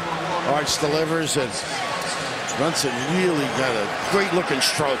hustle. Arch delivers, and Brunson really got a great-looking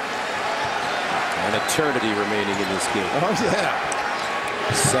stroke. An eternity remaining in this game. Oh, yeah.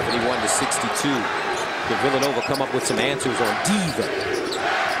 71-62. Can Villanova come up with some answers on Diva?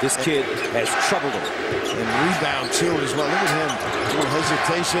 This kid has troubled him. And rebound, too, as well. Look at him. A little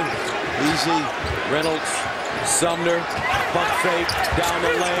hesitation. Easy. Reynolds. Sumner, bump fake down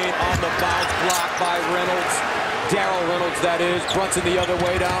the lane on the bounce, blocked by Reynolds. Darrell Reynolds, that is. Brunson the other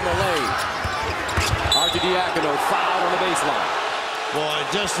way down the lane. Arcidiacono fouled on the baseline. Boy,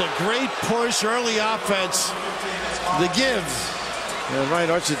 just a great push, early offense. The give. And right,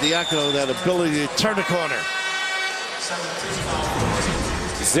 Arcidiacono, that ability to turn the corner.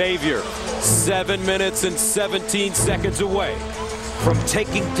 Xavier, 7 minutes and 17 seconds away from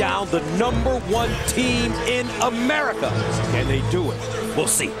taking down the #1 team in America. Can they do it? We'll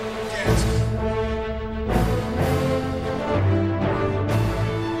see.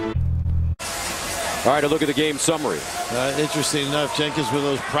 All right, a look at the game summary. Interesting enough, Jenkins with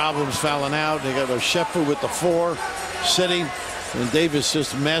those problems fouling out. They got Sheffield with the 4 sitting. And Davis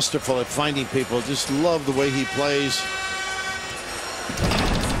just masterful at finding people. Just love the way he plays.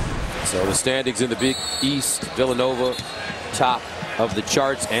 So the standings in the Big East, Villanova top of the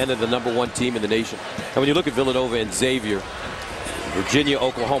charts and the #1 team in the nation. And when you look at Villanova and Xavier, Virginia,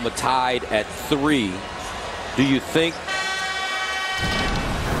 Oklahoma tied at 3. Do you think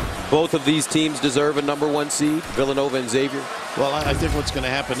both of these teams deserve a #1 seed, Villanova and Xavier? Well, I think what's going to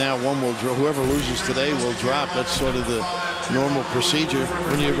happen now, whoever loses today will drop. That's sort of the normal procedure.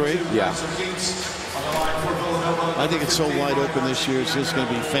 Wouldn't you agree? Yeah. I think it's so wide open this year. It's just going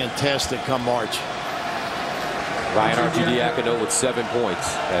to be fantastic come March. Ryan Arcidiacono with 7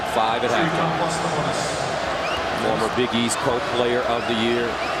 points at 5 at halftime. Former Big East co-player of the year.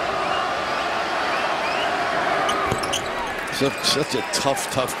 Such a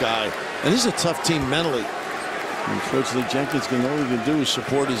tough guy. And this is a tough team mentally. Unfortunately, Jenkins can all he can do is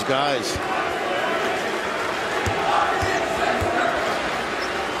support his guys.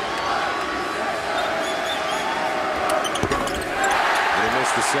 They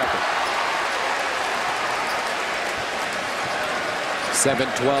missed the second.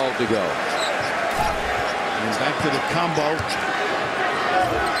 7:12 to go. And back to the combo.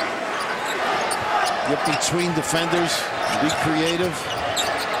 Get between defenders. Be creative.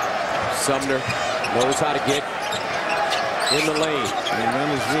 Sumner knows how to get in the lane. And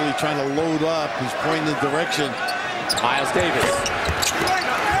Reynolds really trying to load up. He's pointing the direction. Miles Davis.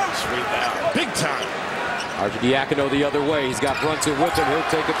 Rebound. Big time. Arcidiacono the other way. He's got Brunson with him. He'll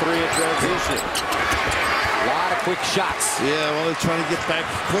take a 3 in transition. A lot of quick shots. Yeah, well, they're trying to get back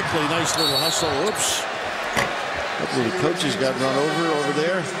quickly. Nice little hustle. Oops. A couple of the coaches got run over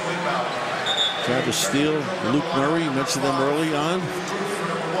there. Travis Steele, Luke Murray, you mentioned them early on.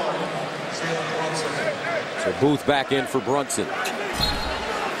 So Booth back in for Brunson.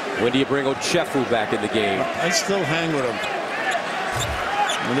 When do you bring Ochefu back in the game? I still hang with them.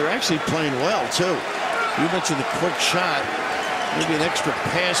 And they're actually playing well, too. You mentioned the quick shot. Maybe an extra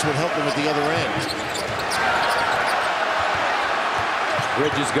pass would help him at the other end.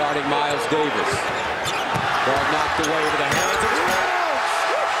 Bridges guarding Miles Davis. Ball knocked away into the hands of Reynolds.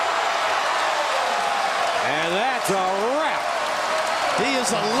 And that's a wrap. He is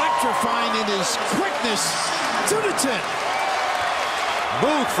electrifying in his quickness to the 10.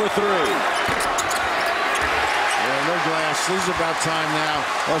 Booth for three. Yeah, no glass. This is about time now.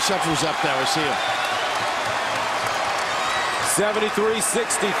 Oh, Scheffler's up there. I see him.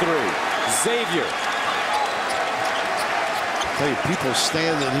 73-63. Xavier. Hey, people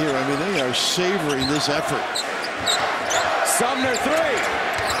standing here, I mean, they are savoring this effort. Sumner three.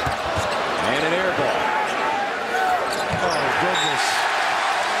 And an air ball. Oh, goodness.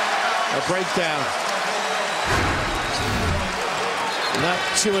 A breakdown. Not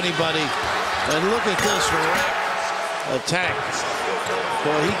to anybody. And look at this rack attack.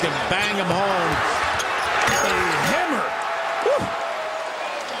 Boy, he can bang him home. A hammer.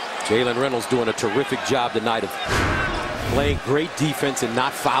 Jalen Reynolds doing a terrific job tonight of playing great defense and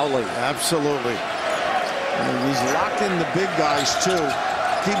not fouling. Absolutely. And he's locking the big guys, too.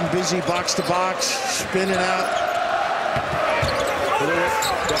 Keeping busy box to box, spinning out.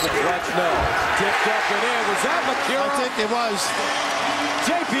 Double clutch, no. Tipped up and in. Was that Macura? I think it was.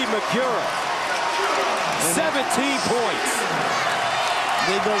 J.P. Macura. 17 points.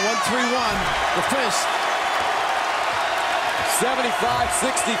 They go 1-3-1. The fist.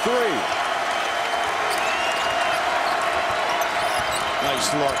 75-63.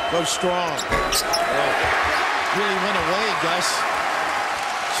 Nice look. Go strong. Oh, really went away, Gus.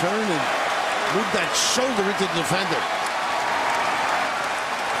 Turn and move that shoulder into the defender.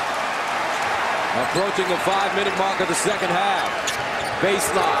 Approaching the 5-minute mark of the second half.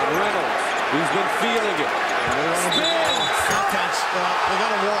 Baseline, Reynolds. He's been feeling it. Spins. They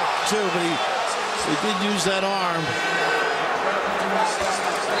got to walk, too, but he did use that arm.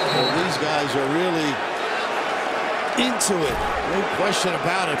 Well, these guys are really into it. No question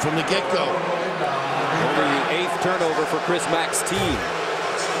about it from the get-go. Only the 8th turnover for Chris Mack's team.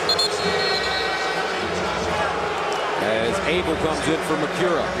 As Abel comes in for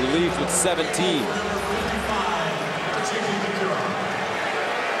Macura, he leaves with 17.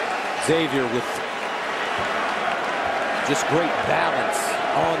 Xavier with just great balance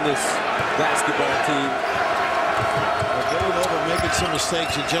on this basketball team. Villanova making some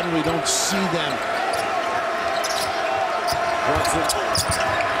mistakes. You generally don't see them. Brunson.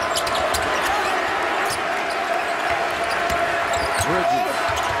 Bridges.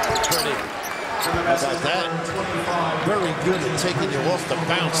 Pretty. How about that? Very good at taking you off the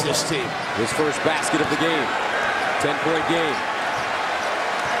bounce, this team. His first basket of the game. 10-point game.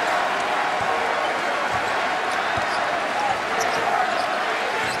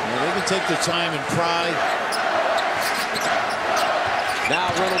 Well, they can take the time and pride. Now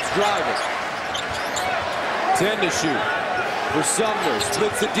Reynolds driving. 10 to shoot. For Sumner,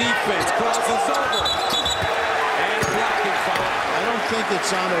 splits the defense, crosses over. And blocking foul. I don't think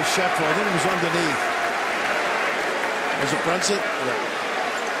it's on Scheffler. I think it was underneath. Was it Brunson?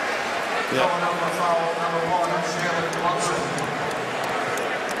 Yeah.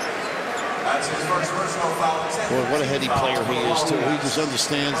 That's his first personal foul. Boy, what a heady player he is, too. He just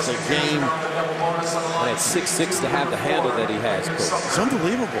understands the game. And at 6'6" to have the handle that he has, Coach. It's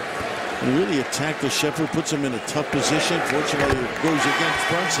unbelievable. He really attacked the Scheffler, puts him in a tough position. Fortunately, it goes against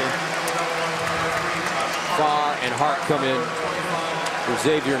Brunson. Farr and Hart come in for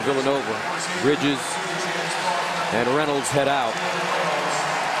Xavier and Villanova. Bridges and Reynolds head out.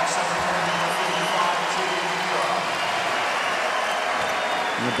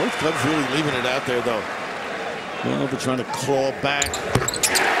 And both clubs really leaving it out there, though. Villanova trying to claw back.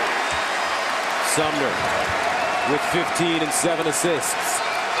 Sumner with 15 and 7 assists.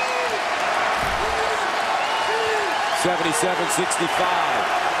 77-65.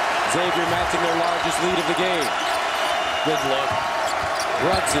 Xavier matching their largest lead of the game. Good look.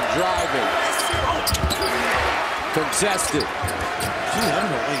 Brunson driving. Contested. Gee, I don't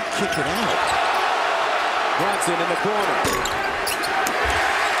know why he kicked it out. Brunson in the corner.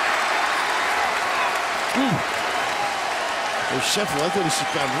 Well, Scheffler, I thought he should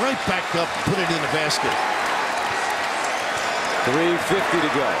have gone right back up and put it in the basket. 3:50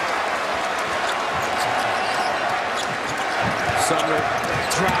 to go. Sumner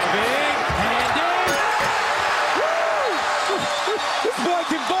driving, handing. This boy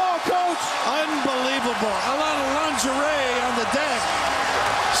can ball, Coach. Unbelievable. A lot of lingerie on the deck.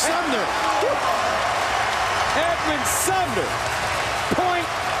 Sumner. Edmond Sumner. Point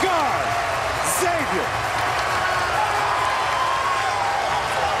guard. Xavier.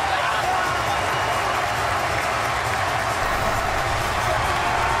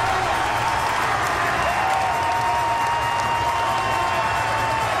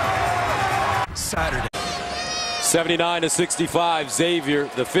 Saturday. 79-65, Xavier,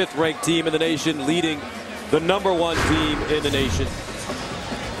 the 5th-ranked team in the nation, leading the #1 team in the nation.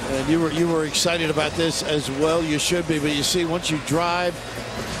 And you were excited about this as well. You should be, but you see, once you drive,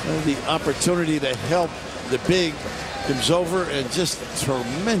 the opportunity to help the big comes over, and just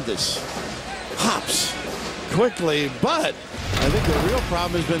tremendous hops quickly. But I think the real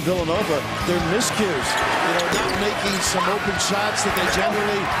problem has been Villanova. Their miscues, not making some open shots that they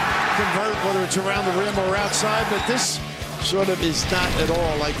generally convert, whether it's around the rim or outside. But this sort of is not at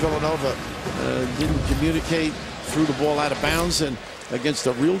all like Villanova. Didn't communicate, threw the ball out of bounds, and against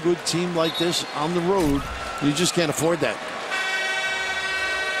a real good team like this on the road, you just can't afford that.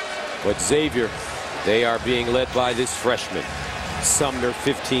 But Xavier, they are being led by this freshman. Sumner,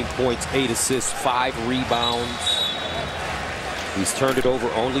 15 points, 8 assists, 5 rebounds. He's turned it over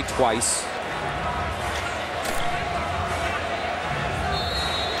only twice.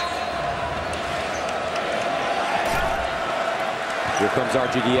 Here comes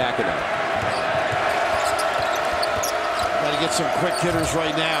Archidiakono. Got to get some quick hitters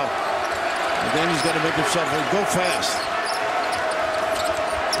right now. And then he's got to make himself go fast.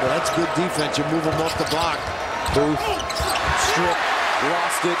 Well, that's good defense. You move him off the block. Booth, strip,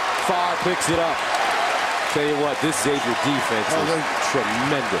 lost it. Farr picks it up. Tell you what, this Xavier defense is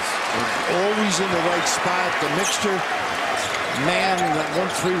tremendous. Always in the right spot. The mixture, man, that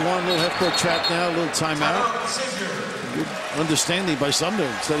 1-3-1, little half-court trap now, a little timeout. Good understanding by Sumner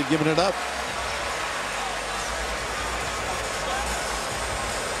instead of giving it up.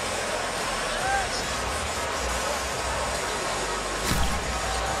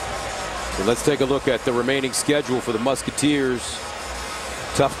 So let's take a look at the remaining schedule for the Musketeers.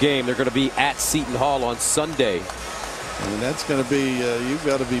 Tough game. They're going to be at Seton Hall on Sunday. And that's going to be, you've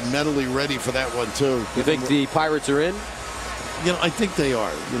got to be mentally ready for that one, too. You think the Pirates are in? I think they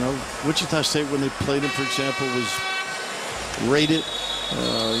are. Wichita State, when they played them, for example, was rated.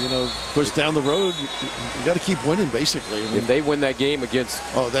 Of course, down the road, you got to keep winning, basically. If they win that game against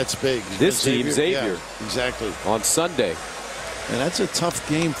that's big. This team, Xavier. Yeah, exactly. On Sunday. And that's a tough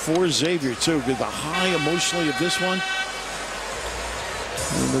game for Xavier, too, because the high emotionally of this one.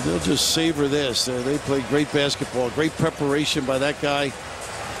 But they'll just savor this. They play great basketball, great preparation by that guy.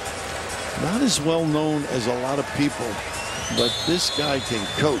 Not as well known as a lot of people, but this guy can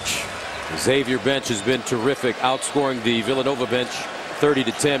coach. The Xavier bench has been terrific, outscoring the Villanova bench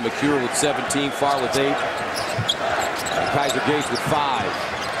 30-10. Macura with 17, Farr with 8. And Kaiser Gates with 5.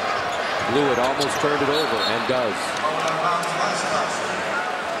 Blewett almost turned it over and does.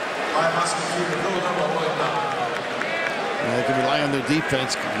 They can rely on their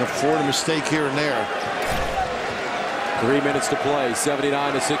defense, can afford a mistake here and there. 3 minutes to play,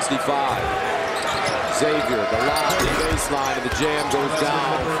 79-65. Xavier, the lob, the baseline, and the jam goes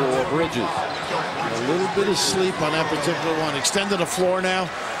down for Bridges. A little bit of sleep on that particular one. Extending the floor now,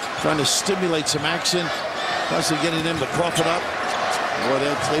 trying to stimulate some action. Constantly getting them to cough it up. Boy,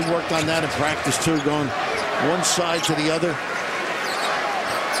 they worked on that in practice too, going one side to the other.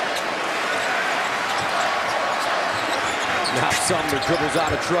 Now Sumner dribbles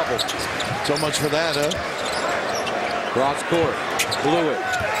out of trouble. So much for that, huh? Cross court, Blewett,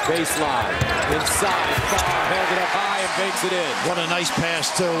 baseline, inside, Farr held it up high and bakes it in. What a nice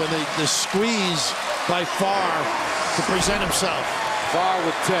pass too, and the squeeze by Farr to present himself. Farr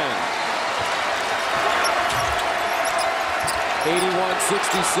with 10. 81-67,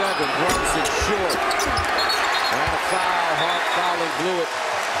 Brunson short. And a foul, Hart fouling Blewett.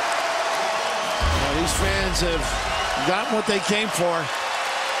 Now these fans have gotten what they came for.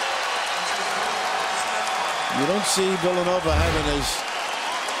 You don't see Villanova having as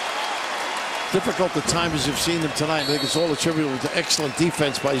difficult a time as you've seen them tonight. I think it's all attributable to excellent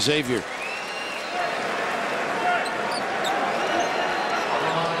defense by Xavier.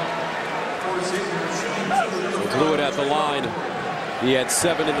 Blewett at the line. He had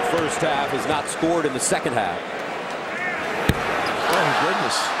 7 in the first half, has not scored in the second half. Oh,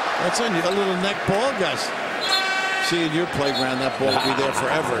 goodness. That's on you. A little neck ball, guys. See, in your playground, that ball will be there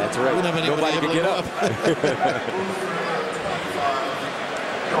forever. That's right. We don't have anybody Nobody can get up.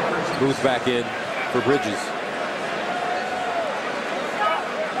 Booth back in for Bridges.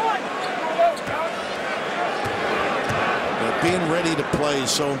 Being ready to play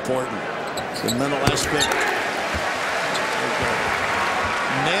is so important. The mental aspect.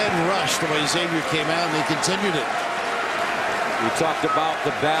 Mad rush the way Xavier came out, and they continued it. We talked about the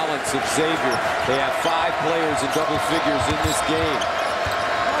balance of Xavier. They have 5 players in double figures in this game.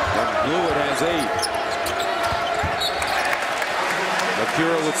 And Blewett has 8.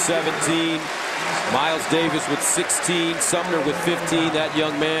 Macura with 17. Miles Davis with 16. Sumner with 15. That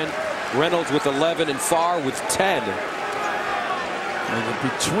young man Reynolds with 11 and Farr with 10.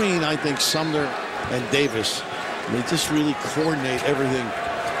 And between, I think, Sumner and Davis, they just really coordinate everything in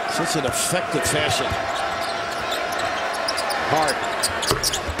such an effective fashion. Hart.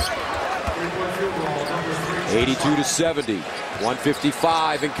 82-70.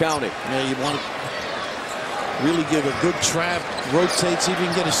 155 and counting. Yeah, you want to really give a good trap, rotates, even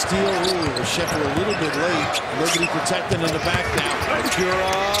get a steal. Ooh, the Sheffer a little bit late. Nobody protected in the back now. Macura,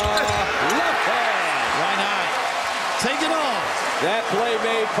 left hand. Why not? Take it on. That play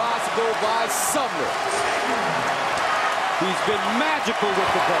made possible by Sumner. He's been magical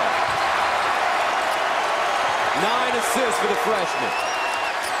with the ball. 9 assists for the freshman.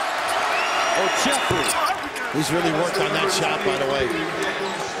 Jeffrey. He's really worked on that shot, by the way.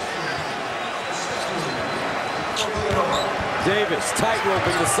 Davis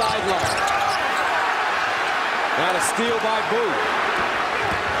tightroping the sideline. Got a steal by Booth.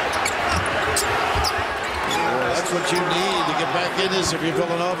 That's what you need to get back in this if you're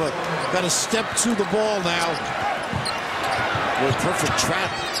Villanova. Got to step to the ball now. With perfect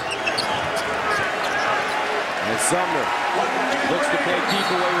trap. And Sumner looks to play keep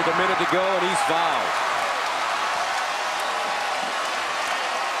away with a minute to go, and he's fouled.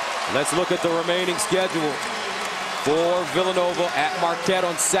 Let's look at the remaining schedule for Villanova at Marquette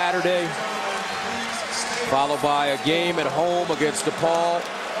on Saturday, followed by a game at home against DePaul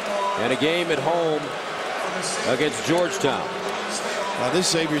and a game at home against Georgetown. Now,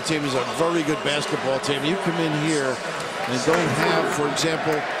 this Xavier team is a very good basketball team. You come in here and don't have, for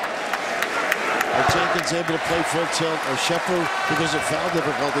example, Jenkins able to play full tilt, or Sheffer because of foul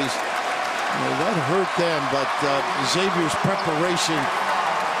difficulties. That hurt them, but Xavier's preparation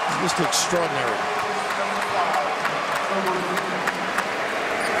is just extraordinary.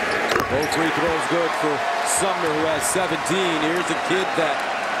 Both free throws good for Sumner, who has 17. Here's a kid that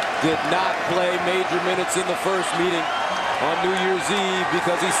did not play major minutes in the first meeting on New Year's Eve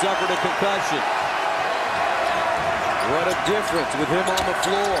because he suffered a concussion. What a difference with him on the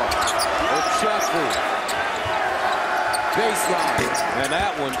floor. Jeffrey. Baseline. And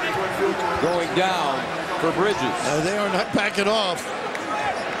that one going down for Bridges. They are not backing off.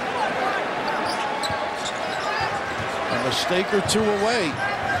 A mistake or two away.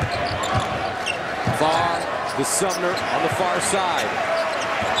 Farr to Sumner on the far side.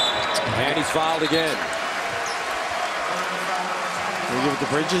 And he's fouled again. We give it to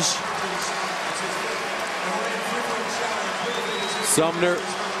Bridges. Sumner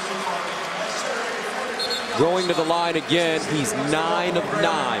going to the line again. He's 9 of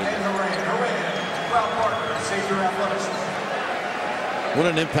 9. What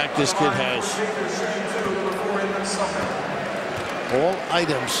an impact this kid has. All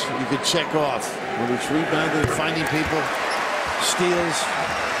items you could check off. Whether it's rebounding, finding people, steals.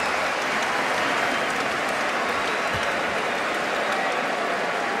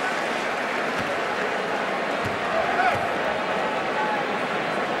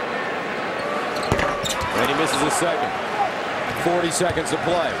 And he misses a second. 40 seconds to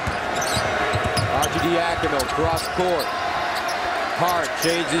play. Archidiakono cross court. Hart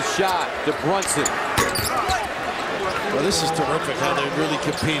changes shot to Brunson. Well, this is terrific how they're really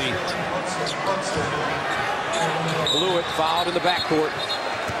competing. Blew it, fouled in the backcourt.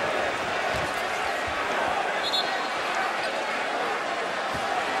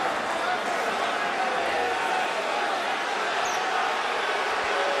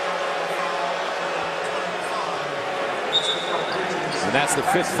 And that's the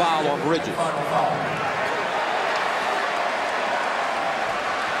 5th foul on Bridges.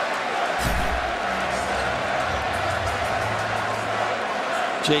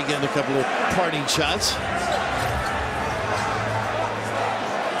 Jay getting a couple of parting shots.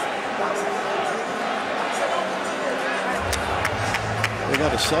 They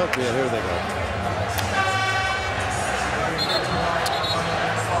got a sub. Yeah, here they go.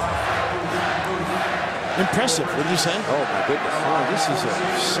 Impressive, what did you say? Oh, my goodness. Oh, this is a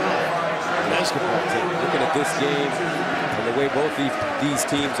solid basketball team. Looking at this game and the way both these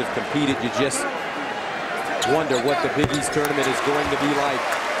teams have competed, you just wonder what the Big East tournament is going to be like.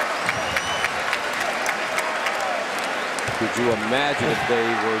 Could you imagine if they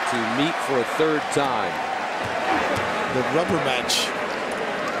were to meet for a 3rd time? The rubber match.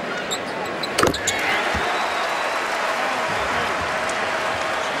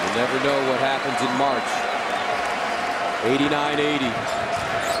 You never know what happens in March. 89-80.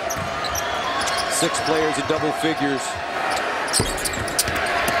 6 players in double figures.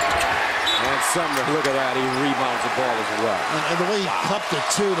 And Sumner, look at that, he rebounds the ball as well. And the way he cupped it,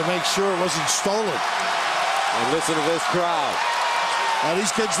 too, to make sure it wasn't stolen. And listen to this crowd. Now,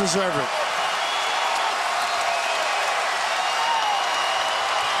 these kids deserve it.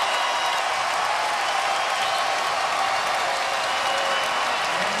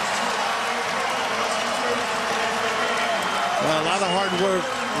 Well, a lot of hard work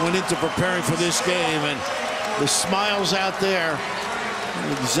went into preparing for this game, and the smiles out there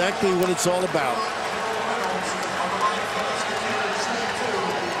are exactly what it's all about.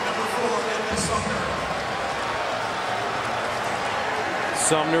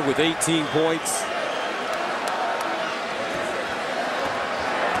 Sumner with 18 points.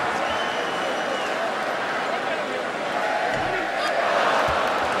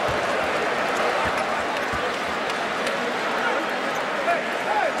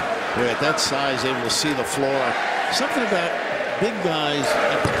 At that size, able to see the floor. Something about big guys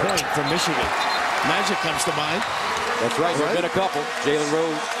at the point from Michigan. Magic comes to mind. That's right. There's been a couple. Jalen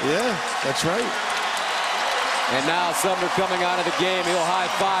Rose. Yeah, that's right. And now Sumner coming out of the game. He'll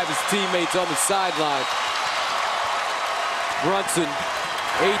high-five his teammates on the sideline. Brunson,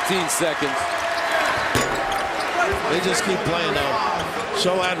 18 seconds. They just keep playing, though.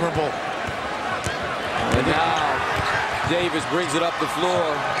 So admirable. And now Davis brings it up the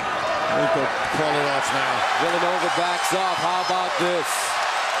floor. They can call it off now. Villanova backs off. How about this?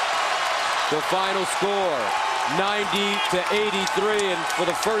 The final score, 90-83, and for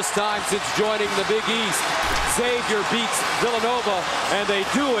the first time since joining the Big East, Xavier beats Villanova, and they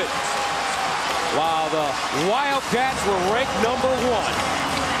do it while the Wildcats were ranked #1.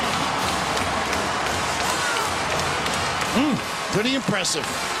 Pretty impressive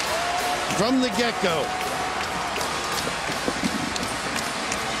from the get-go.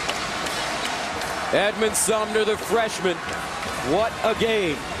 Edmond Sumner, the freshman. What a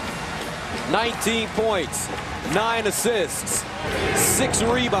game. 19 points, 9 assists, 6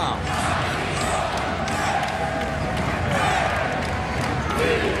 rebounds.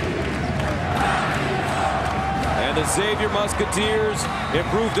 And the Xavier Musketeers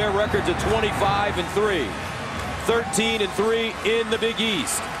improved their record to 25-3. 13-3 in the Big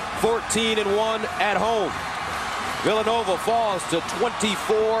East. 14-1 at home. Villanova falls to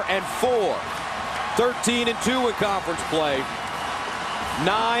 24-4. 13-2 in conference play.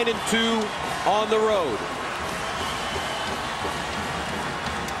 9-2 on the road.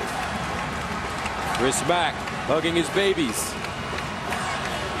 Chris Mack hugging his babies.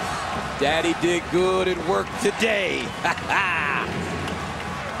 Daddy did good at work today.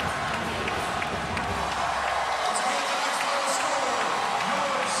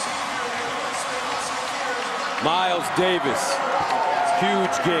 Miles Davis,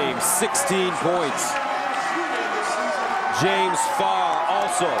 huge game, 16 points. James Farr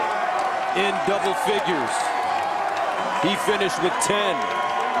also in double figures. He finished with 10.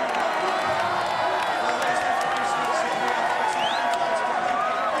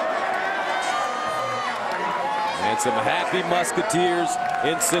 And some happy Musketeers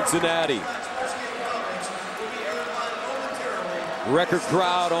in Cincinnati. Record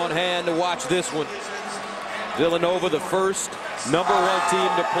crowd on hand to watch this one. Villanova, the first #1 team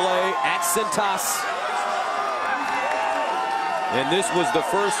to play at Cintas. And this was the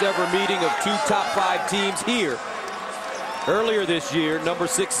first ever meeting of 2 top 5 teams here. Earlier this year,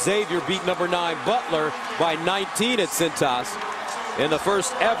 #6 Xavier beat #9 Butler by 19 at Cintas in the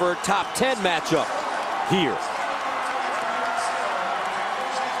first ever top 10 matchup here.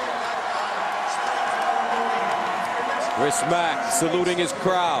 Chris Mack saluting his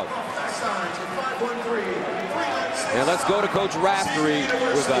crowd. And let's go to Coach Raftery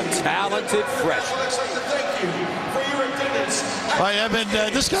with a talented freshman. Hi, Edmond.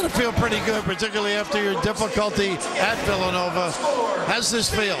 This got to feel pretty good, particularly after your difficulty at Villanova. How's this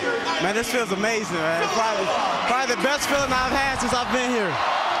feel? Man, this feels amazing, man. Probably the best feeling I've had since I've been here.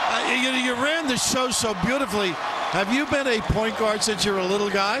 You ran the show so beautifully. Have you been a point guard since you were a little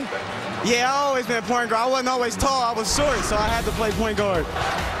guy? Yeah, I've always been a point guard. I wasn't always tall. I was short, so I had to play point guard.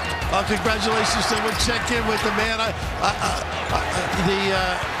 Congratulations to we'll check in with the man. The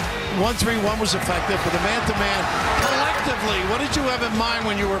 1-3-1 was effective, but the man-to-man, collectively, what did you have in mind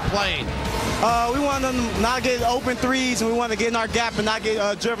when you were playing? We wanted them not get open threes, and we wanted to get in our gap and not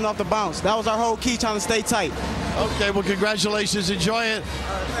get driven off the bounce. That was our whole key, trying to stay tight. Okay, well, congratulations. Enjoy it.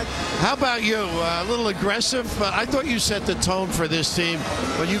 How about you? A little aggressive, but I thought you set the tone for this team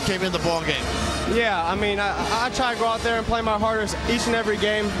when you came in the ball game. Yeah, I mean, I try to go out there and play my hardest each and every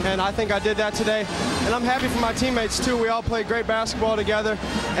game, and I think I did that today. And I'm happy for my teammates, too. We all played great basketball together,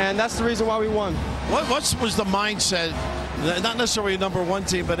 and that's the reason why we won. What was the mindset, not necessarily a #1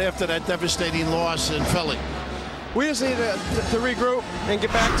 team, but after that devastating loss in Philly? we just need to regroup and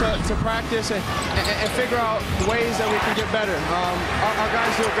get back to practice and figure out ways that we can get better. Our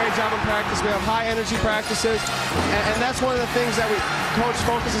guys do a great job in practice. We have high energy practices, and that's one of the things that coach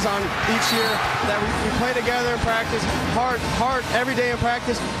focuses on each year, that we play together in practice, hard every day in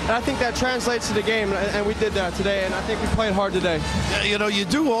practice, and I think that translates to the game, and we did that today, and I think we played hard today. Yeah, you know, you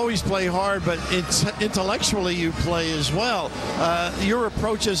do always play hard, but intellectually you play as well. Your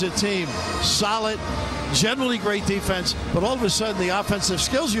approach as a team, solid, generally great defense, but all of a sudden the offensive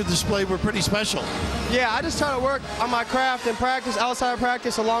skills you displayed were pretty special. Yeah, I just try to work on my craft in practice, outside of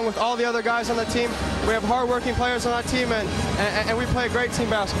practice, along with all the other guys on the team. We have hard-working players on our team, and we play great team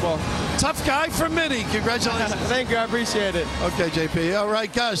basketball. Tough guy from Midi. Congratulations. Thank you. I appreciate it. Okay, JP. All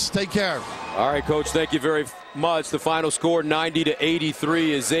right, Gus, take care. All right, Coach, thank you very much. The final score,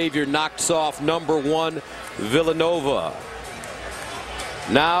 90-83, as Xavier knocks off #1 Villanova.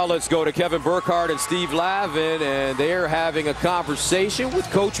 Now let's go to Kevin Burkhardt and Steve Lavin, and they're having a conversation with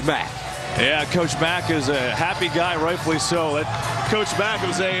Coach Mack. Yeah, Coach Mack is a happy guy, rightfully so. Coach Mack, it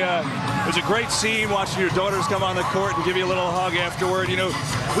was a great scene watching your daughters come on the court and give you a little hug afterward. You know,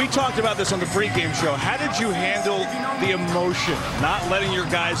 we talked about this on the pregame show. How did you handle the emotion, not letting your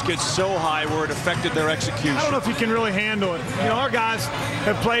guys get so high where it affected their execution? I don't know if you can really handle it. You know, our guys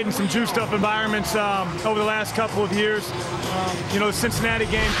have played in some juiced-up environments over the last couple of years. You know, the Cincinnati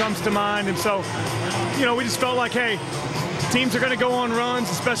game comes to mind, and so, you know, we just felt like, hey, teams are going to go on runs,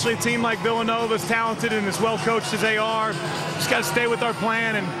 especially a team like Villanova, as talented and as well coached as they are. Just got to stay with our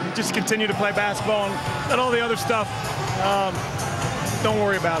plan and just continue to play basketball, and let all the other stuff, don't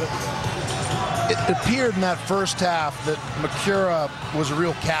worry about it. It appeared in that first half that Macura was a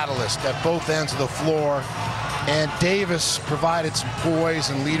real catalyst at both ends of the floor, and Davis provided some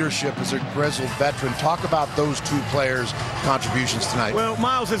poise and leadership as a grizzled veteran. Talk about those two players' contributions tonight. Well,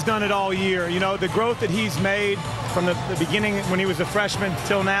 Miles has done it all year. You know, the growth that he's made from the beginning when he was a freshman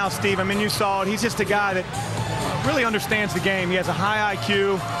till now, Steve, I mean, you saw it. He's just a guy that really understands the game. He has a high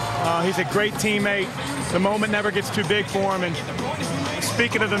IQ. He's a great teammate. The moment never gets too big for him. And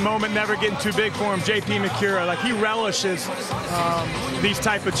speaking of the moment never getting too big for him, JP Macura, like, he relishes these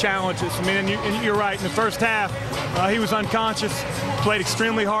type of challenges. I mean, and you're right. In the first half, he was unconscious, played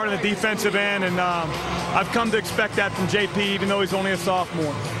extremely hard on the defensive end, and I've come to expect that from JP, even though he's only a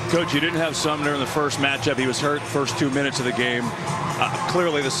sophomore. Coach, you didn't have Sumner in the first matchup. He was hurt first 2 minutes of the game.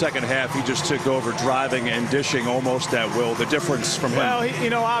 Clearly, the second half, he just took over, driving and dishing almost at will. The difference from him. Well,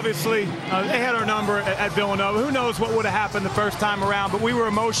 you know, obviously, they had our number at Villanova. Who knows what would have happened the first time around, but we were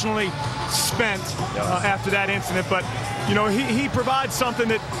emotionally spent after that incident. But, you know, he provides something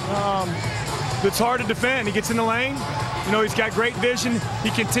that that's hard to defend. He gets in the lane. You know, he's got great vision.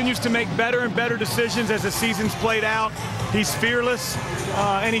 He continues to make better and better decisions as the season's played out. He's fearless,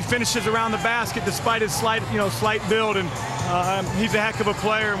 and he finishes around the basket despite his slight build. And he's a heck of a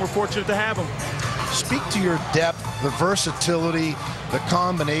player, and we're fortunate to have him. Speak to your depth, the versatility, the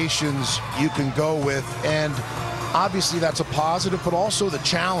combinations you can go with, and obviously that's a positive, but also the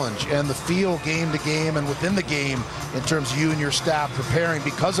challenge and the feel game to game and within the game in terms of you and your staff preparing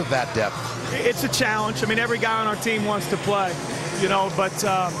because of that depth. It's a challenge. I mean, every guy on our team wants to play, you know, but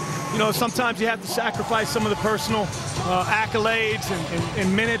you know, sometimes you have to sacrifice some of the personal accolades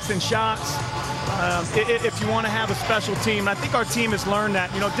and minutes and shots if you want to have a special team. And I think our team has learned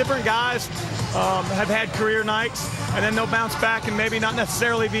that. You know, different guys have had career nights, and then they'll bounce back and maybe not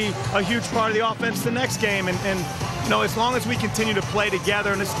necessarily be a huge part of the offense the next game. And you know, as long as we continue to play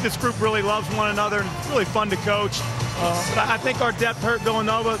together, and this group really loves one another, and it's really fun to coach. But I think our depth hurt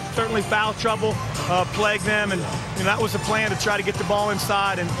Villanova. Certainly foul trouble plagued them, and you know, that was the plan, to try to get the ball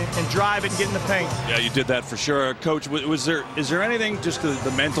inside and drive it and get in the paint. Yeah, you did that for sure. Coach, is there anything, just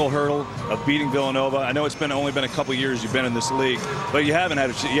the mental hurdle of beating Villanova? I know it's only been a couple years you've been in this league, but you haven't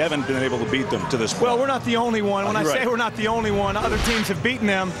been able to beat them to this point. Well, we're not the only one. When I say we're not the only one, other teams have beaten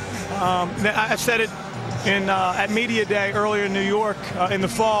them. I said it at Media Day earlier in New York in the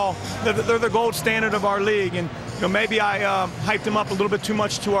fall. They're the gold standard of our league, and you know, maybe I hyped them up a little bit too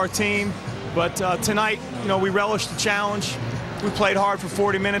much to our team. But tonight, you know, we relished the challenge. We played hard for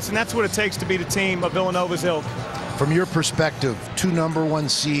 40 minutes, and that's what it takes to beat a team of Villanova's ilk. From your perspective, 2 #1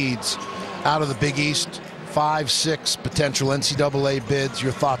 seeds out of the Big East, 5, 6 potential NCAA bids.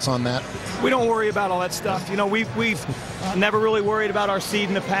 Your thoughts on that? We don't worry about all that stuff. You know, we've never really worried about our seed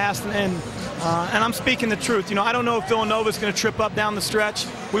in the past, and I'm speaking the truth. You know, I don't know if Villanova's going to trip up down the stretch.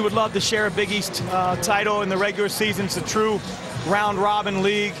 We would love to share a Big East title in the regular season. It's a true round-robin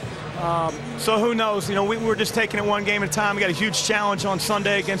league. So who knows? You know, we're just taking it one game at a time. We got a huge challenge on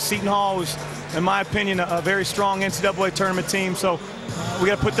Sunday against Seton Hall, who's, in my opinion, a very strong NCAA tournament team. So we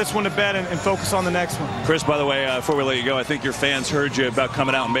got to put this one to bed and focus on the next one. Chris, by the way, before we let you go, I think your fans heard you about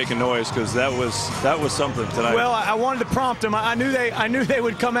coming out and making noise, because that was something tonight. Well, I wanted to prompt them. I knew they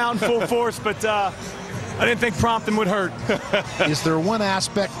would come out in full force, but I didn't think prompting would hurt. Is there one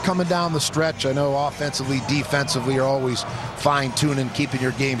aspect coming down the stretch? I know offensively, defensively, you're always fine-tuning, keeping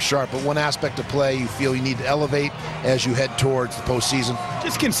your game sharp, but one aspect of play you feel you need to elevate as you head towards the postseason?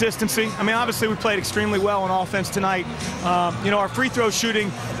 Just consistency. I mean, obviously we played extremely well on offense tonight. You know, our free throw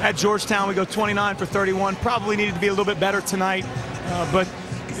shooting at Georgetown, we go 29 for 31. Probably needed to be a little bit better tonight, but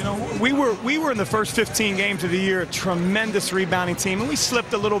you know, we were in the first 15 games of the year a tremendous rebounding team, and we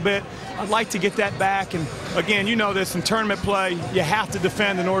slipped a little bit. I'd like to get that back. And again, you know this, in tournament play, you have to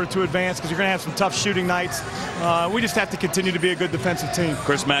defend in order to advance, because you're going to have some tough shooting nights. We just have to continue to be a good defensive team.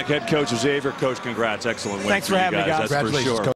 Chris Mack, head coach of Xavier. Coach, congrats. Excellent win. Thanks for having me, guys. That's for sure.